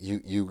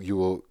 You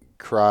will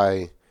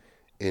cry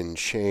in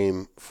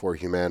shame for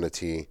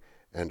humanity,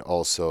 and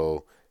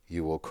also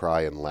you will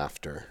cry in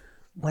laughter.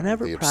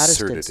 Whenever the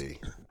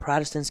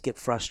Protestants get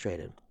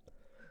frustrated,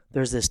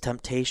 there's this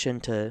temptation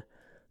to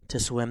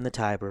swim the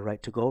Tiber,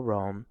 right, to go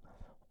Rome,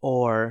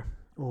 or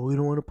we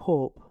don't want a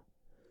pope,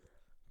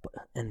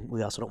 and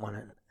we also don't want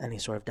any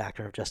sort of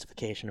doctrine of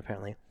justification,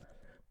 apparently.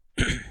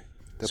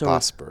 The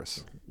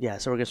Bosphorus. Yeah,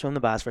 so we're going to swim the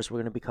Bosphorus. We're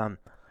going to become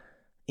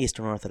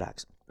Eastern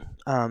Orthodox.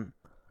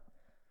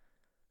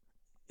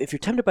 If you're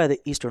tempted by the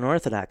Eastern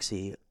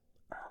Orthodoxy,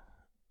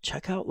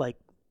 check out like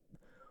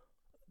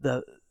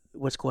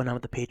what's going on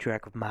with the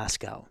Patriarch of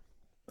Moscow.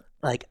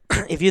 Like,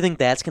 if you think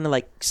that's going to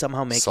like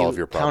somehow make you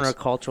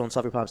countercultural and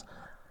solve your problems.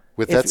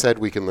 With that said,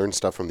 we can learn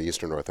stuff from the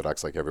Eastern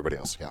Orthodox like everybody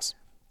else, yes.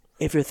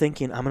 If you're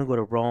thinking, I'm going to go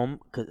to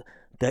Rome because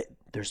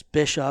there's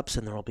bishops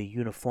and there will be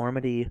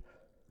uniformity,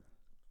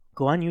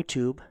 go on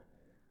YouTube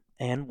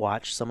and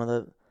watch some of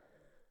the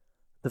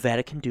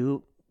Vatican II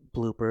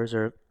bloopers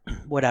or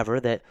whatever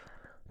that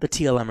the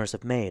TLMers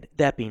have made.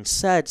 That being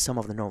said, some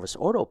of the Novus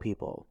Ordo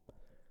people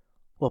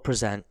will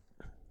present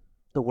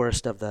the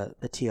worst of the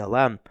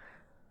TLM.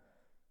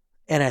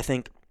 And I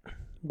think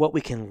what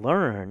we can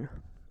learn,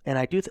 and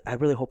I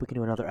really hope we can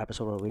do another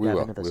episode where we dive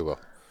into this. We will.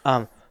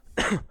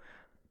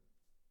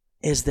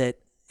 Is that,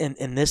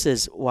 and this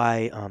is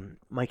why,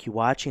 Mike, you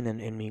watching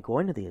and me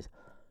going to these,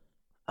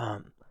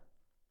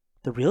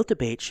 the real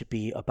debate should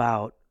be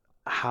about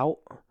how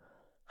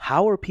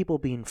are people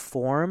being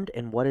formed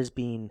and what is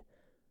being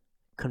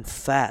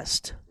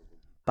confessed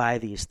by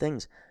these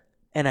things.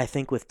 And I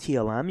think with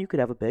TLM, you could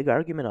have a big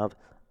argument of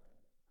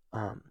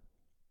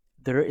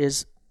there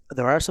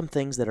are some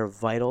things that are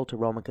vital to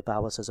Roman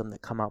Catholicism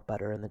that come out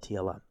better in the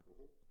TLM.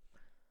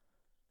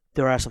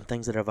 There are some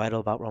things that are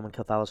vital about Roman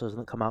Catholicism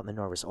that come out in the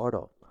Novus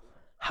Ordo.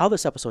 How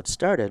this episode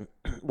started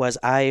was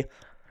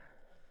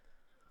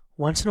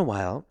once in a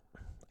while,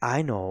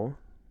 I know,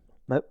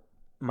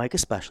 Mike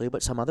especially,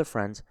 but some other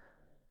friends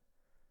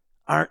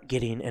aren't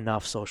getting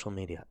enough social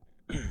media.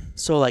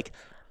 So, like,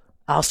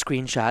 I'll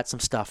screenshot some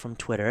stuff from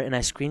Twitter, and I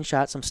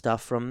screenshot some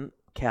stuff from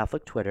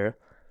Catholic Twitter,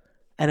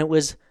 and it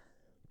was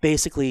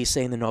basically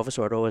saying the Novus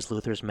Ordo is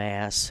Luther's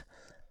Mass,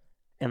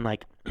 and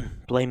like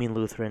blaming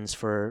Lutherans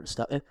for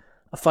stuff.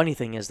 A funny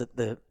thing is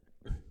that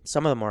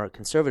some of the more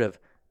conservative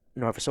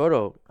Novus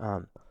Ordo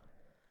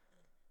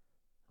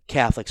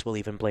Catholics will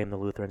even blame the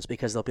Lutherans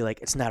because they'll be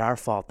like, it's not our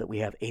fault that we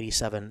have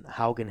 87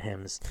 Haugen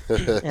hymns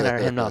in our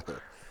hymnal.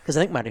 Because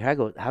I think Marty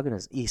Haugen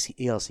is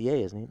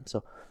ELCA, isn't he?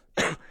 So,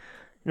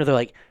 they're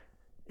like,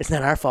 it's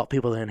not our fault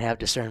people didn't have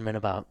discernment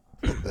about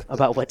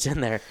what's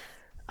in there.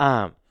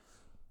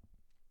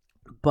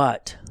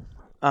 But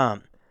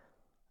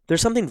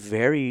there's something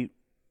very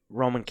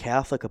Roman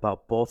Catholic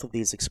about both of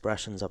these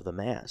expressions of the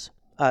Mass.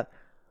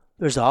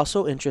 There's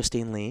also,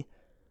 interestingly,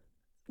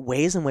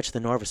 ways in which the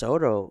Novus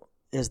Ordo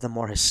is the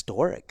more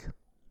historic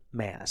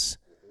Mass,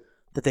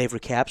 that they've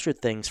recaptured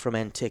things from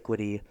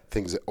antiquity.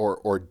 Things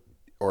or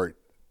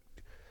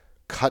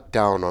cut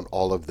down on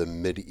all of the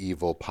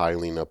medieval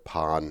piling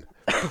upon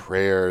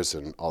prayers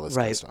and all this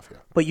kind of stuff. Yeah.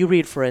 But you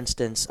read, for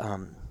instance,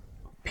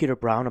 Peter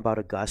Brown about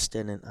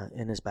Augustine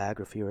in his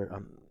biography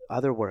or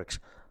other works,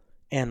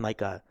 and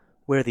like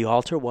where the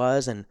altar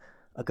was, and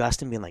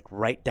Augustine being like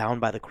right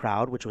down by the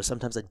crowd, which was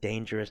sometimes a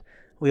dangerous.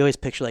 We always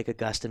picture like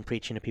Augustine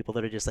preaching to people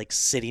that are just like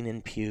sitting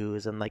in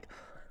pews and like,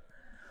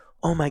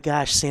 oh my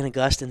gosh, St.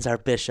 Augustine's our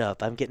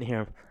bishop. I'm getting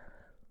here.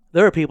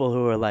 There are people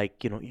who are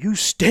like, you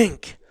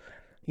stink,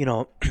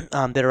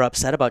 that are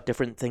upset about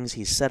different things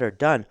he's said or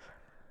done.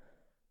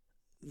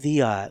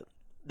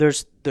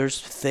 There's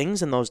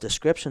things in those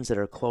descriptions that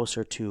are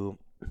closer to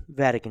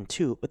Vatican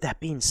II. But that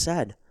being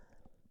said,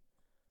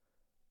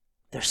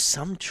 there's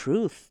some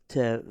truth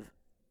to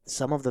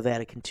some of the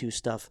Vatican II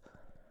stuff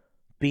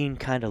being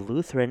kind of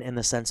Lutheran in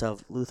the sense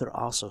of Luther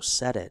also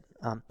said it.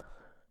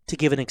 To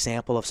give an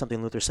example of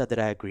something Luther said that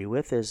I agree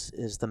with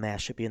is the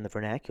Mass should be in the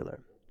vernacular.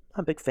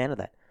 I'm a big fan of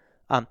that.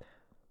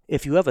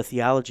 If you have a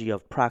theology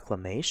of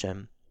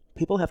proclamation,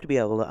 people have to be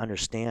able to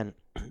understand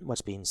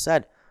what's being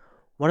said.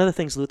 One of the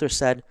things Luther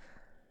said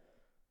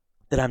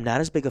that I'm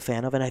not as big a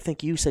fan of, and I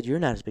think you said you're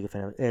not as big a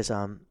fan of, is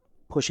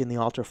pushing the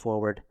altar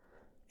forward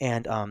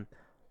and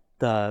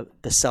the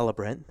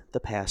celebrant, the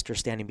pastor,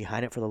 standing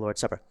behind it for the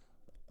Lord's Supper.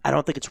 I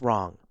don't think it's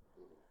wrong.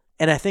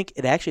 And I think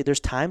it actually,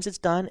 there's times it's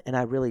done, and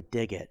I really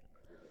dig it.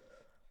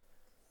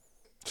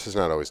 This is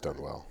not always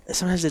done well.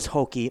 Sometimes it's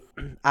hokey.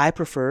 I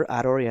prefer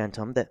ad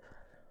orientem, that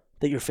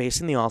you're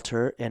facing the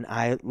altar, and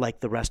I, like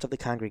the rest of the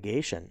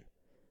congregation,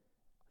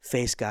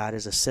 face God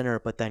as a sinner,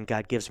 but then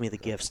God gives me the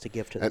gifts to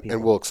give to the people.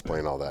 And we'll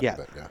explain all that. Yeah.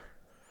 But yeah.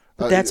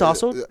 But that's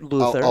also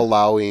Luther.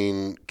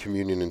 Allowing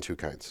communion in two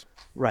kinds.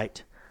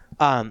 Right.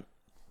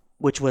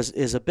 Which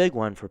is a big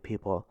one for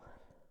people.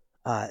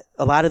 A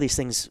lot of these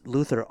things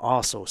Luther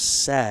also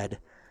said,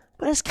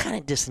 but it's kind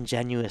of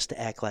disingenuous to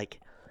act like.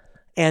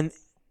 And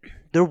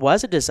there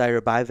was a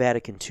desire by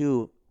Vatican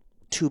II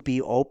to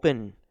be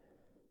open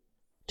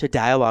to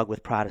dialogue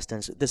with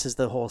Protestants. This is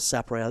the whole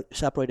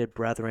separated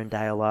brethren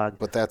dialogue.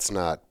 But that's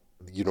not,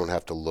 you don't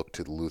have to look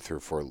to Luther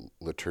for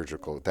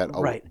liturgical, that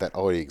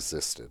already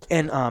existed.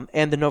 And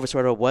the Novus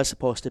Ordo was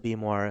supposed to be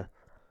more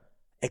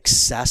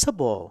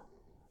accessible,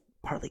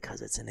 partly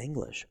because it's in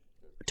English,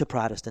 to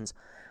Protestants.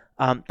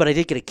 But I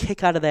did get a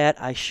kick out of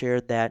that. I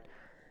shared that.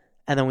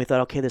 And then we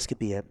thought, okay, this could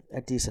be a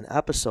decent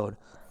episode.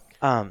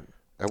 And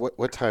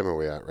what time are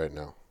we at right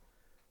now?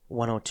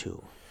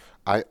 102.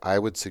 I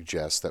would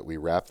suggest that we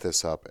wrap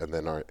this up and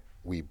then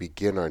we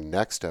begin our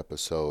next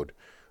episode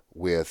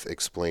with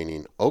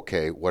explaining,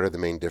 okay, what are the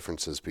main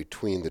differences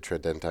between the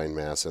Tridentine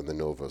Mass and the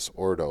Novus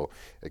Ordo?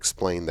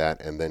 Explain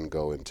that and then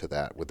go into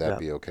that. Would that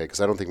be okay?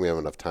 Because I don't think we have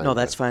enough time. No,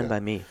 that's fine by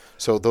me.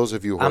 So those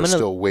of you who are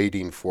still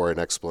waiting for an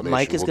explanation,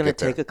 Mike is going to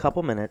take a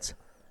couple minutes,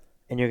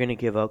 and you're going to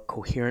give a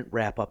coherent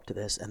wrap-up to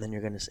this, and then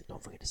you're going to say,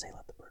 don't forget to say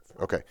let the bird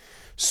fly. Okay.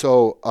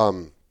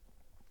 So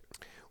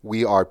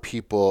we are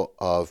people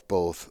of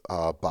both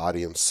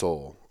body and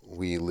soul.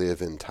 We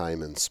live in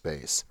time and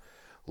space.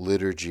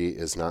 Liturgy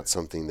is not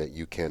something that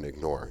you can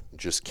ignore.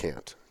 Just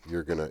can't.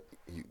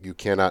 You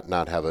cannot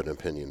not have an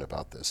opinion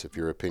about this. If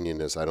your opinion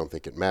is, I don't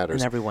think it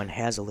matters. And everyone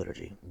has a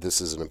liturgy. This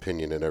is an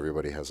opinion and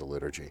everybody has a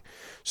liturgy.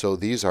 So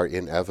these are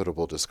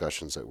inevitable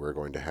discussions that we're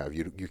going to have.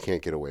 You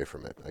can't get away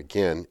from it.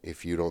 Again,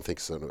 if you don't think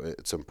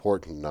it's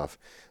important enough,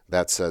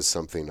 that says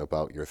something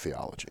about your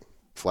theology.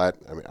 I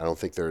don't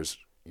think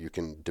you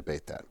can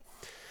debate that.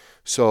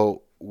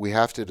 So we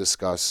have to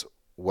discuss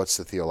what's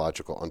the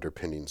theological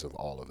underpinnings of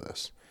all of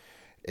this.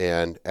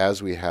 And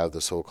as we have the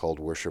so-called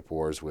worship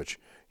wars, which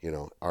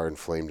are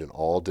inflamed in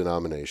all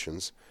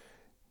denominations,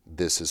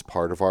 this is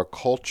part of our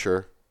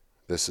culture.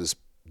 This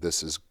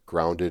is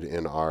grounded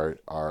in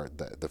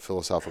the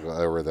philosophical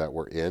era that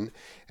we're in,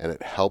 and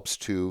it helps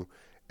to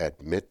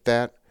admit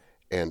that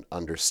and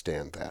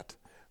understand that,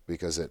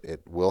 because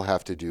it will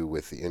have to do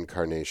with the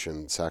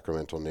incarnation,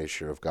 sacramental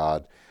nature of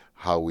God,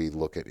 how we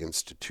look at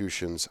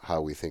institutions,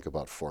 how we think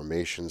about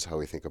formations, how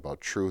we think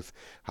about truth,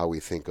 how we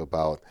think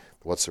about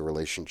what's the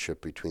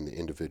relationship between the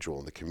individual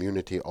and the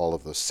community, all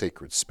of those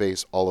sacred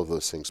space, all of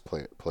those things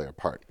play a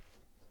part.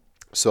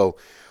 So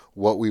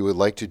what we would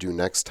like to do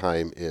next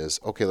time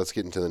is, okay, let's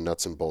get into the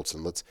nuts and bolts,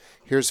 and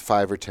here's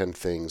 5 or 10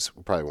 things,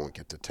 we probably won't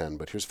get to 10,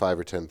 but here's 5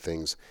 or 10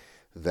 things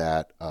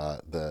that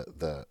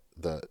the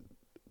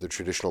the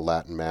traditional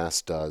Latin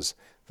Mass does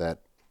that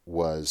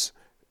was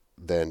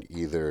then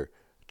either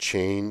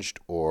changed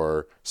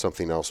or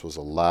something else was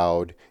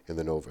allowed in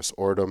the Novus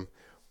Ordo?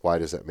 Why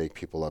does that make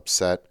people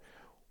upset?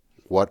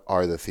 What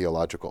are the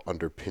theological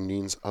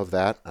underpinnings of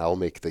that? I'll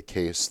make the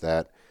case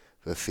that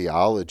the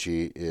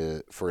theology,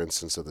 for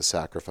instance, of the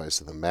sacrifice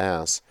of the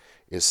Mass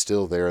is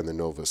still there in the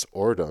Novus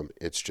Ordo.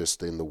 It's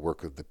just in the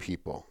work of the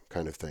people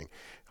kind of thing.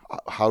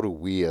 How do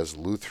we as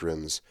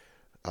Lutherans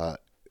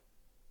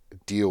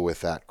deal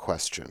with that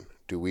question?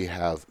 Do we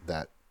have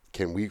that?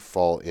 Can we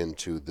fall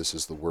into this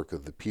is the work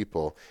of the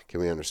people? Can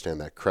we understand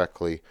that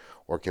correctly?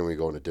 Or can we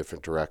go in a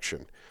different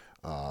direction?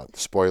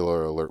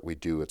 Spoiler alert, we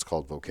do. It's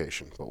called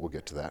vocation, but we'll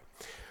get to that.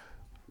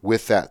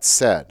 With that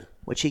said,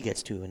 which he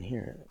gets to in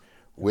here.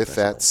 With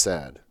that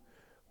said,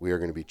 we are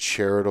going to be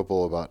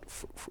charitable about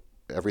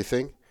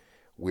everything.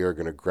 We are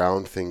going to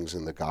ground things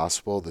in the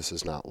gospel. This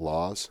is not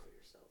laws.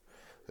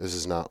 This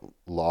is not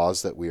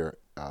laws that we are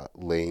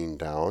laying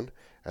down.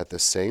 At the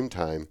same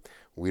time,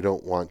 we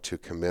don't want to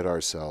commit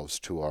ourselves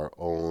to our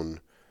own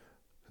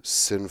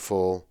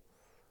sinful,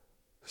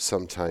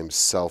 sometimes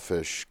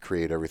selfish,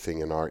 create everything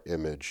in our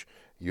image.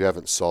 You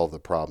haven't solved the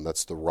problem.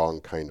 That's the wrong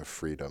kind of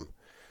freedom.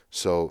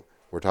 So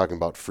we're talking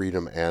about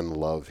freedom and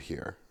love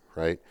here,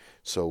 right?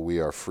 So we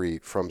are free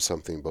from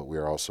something, but we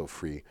are also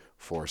free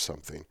for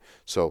something.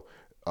 So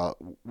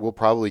we'll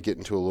probably get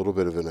into a little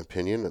bit of an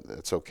opinion.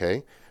 That's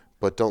okay.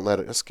 But don't let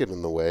us get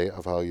in the way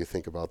of how you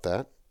think about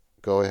that.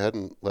 Go ahead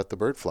and let the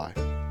bird fly.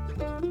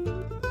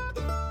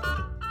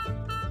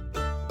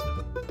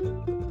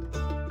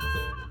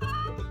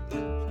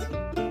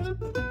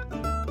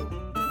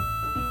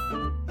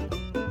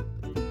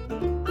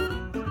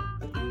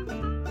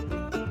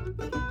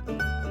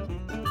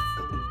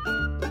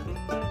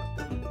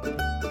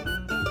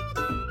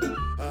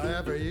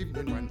 Every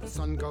evening when the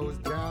sun goes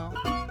down,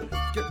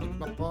 get with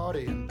my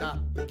party and I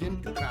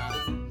begin to cry.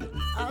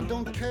 I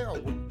don't care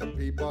what the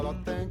people are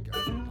thinking.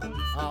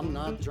 I'm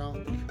not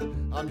drunk,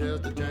 I'm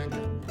just a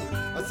drinking.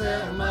 I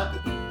set 'em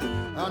up,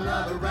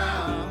 another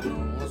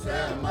round. I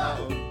set 'em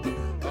up,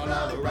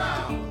 another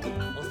round.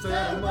 I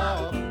set 'em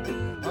up,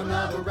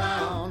 another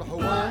round.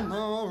 One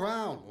more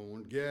round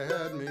won't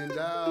get me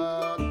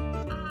down.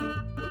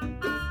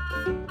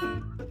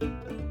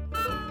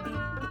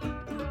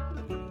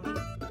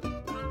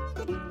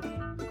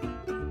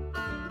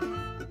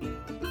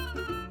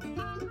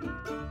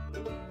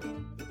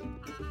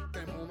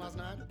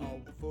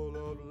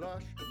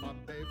 My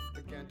babe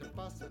began to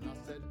fuss and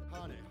I said,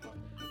 honey,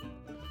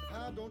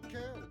 I don't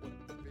care what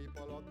the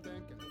people are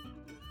thinking.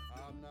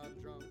 I'm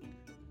not drunk,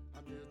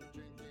 I'm just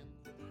drinking.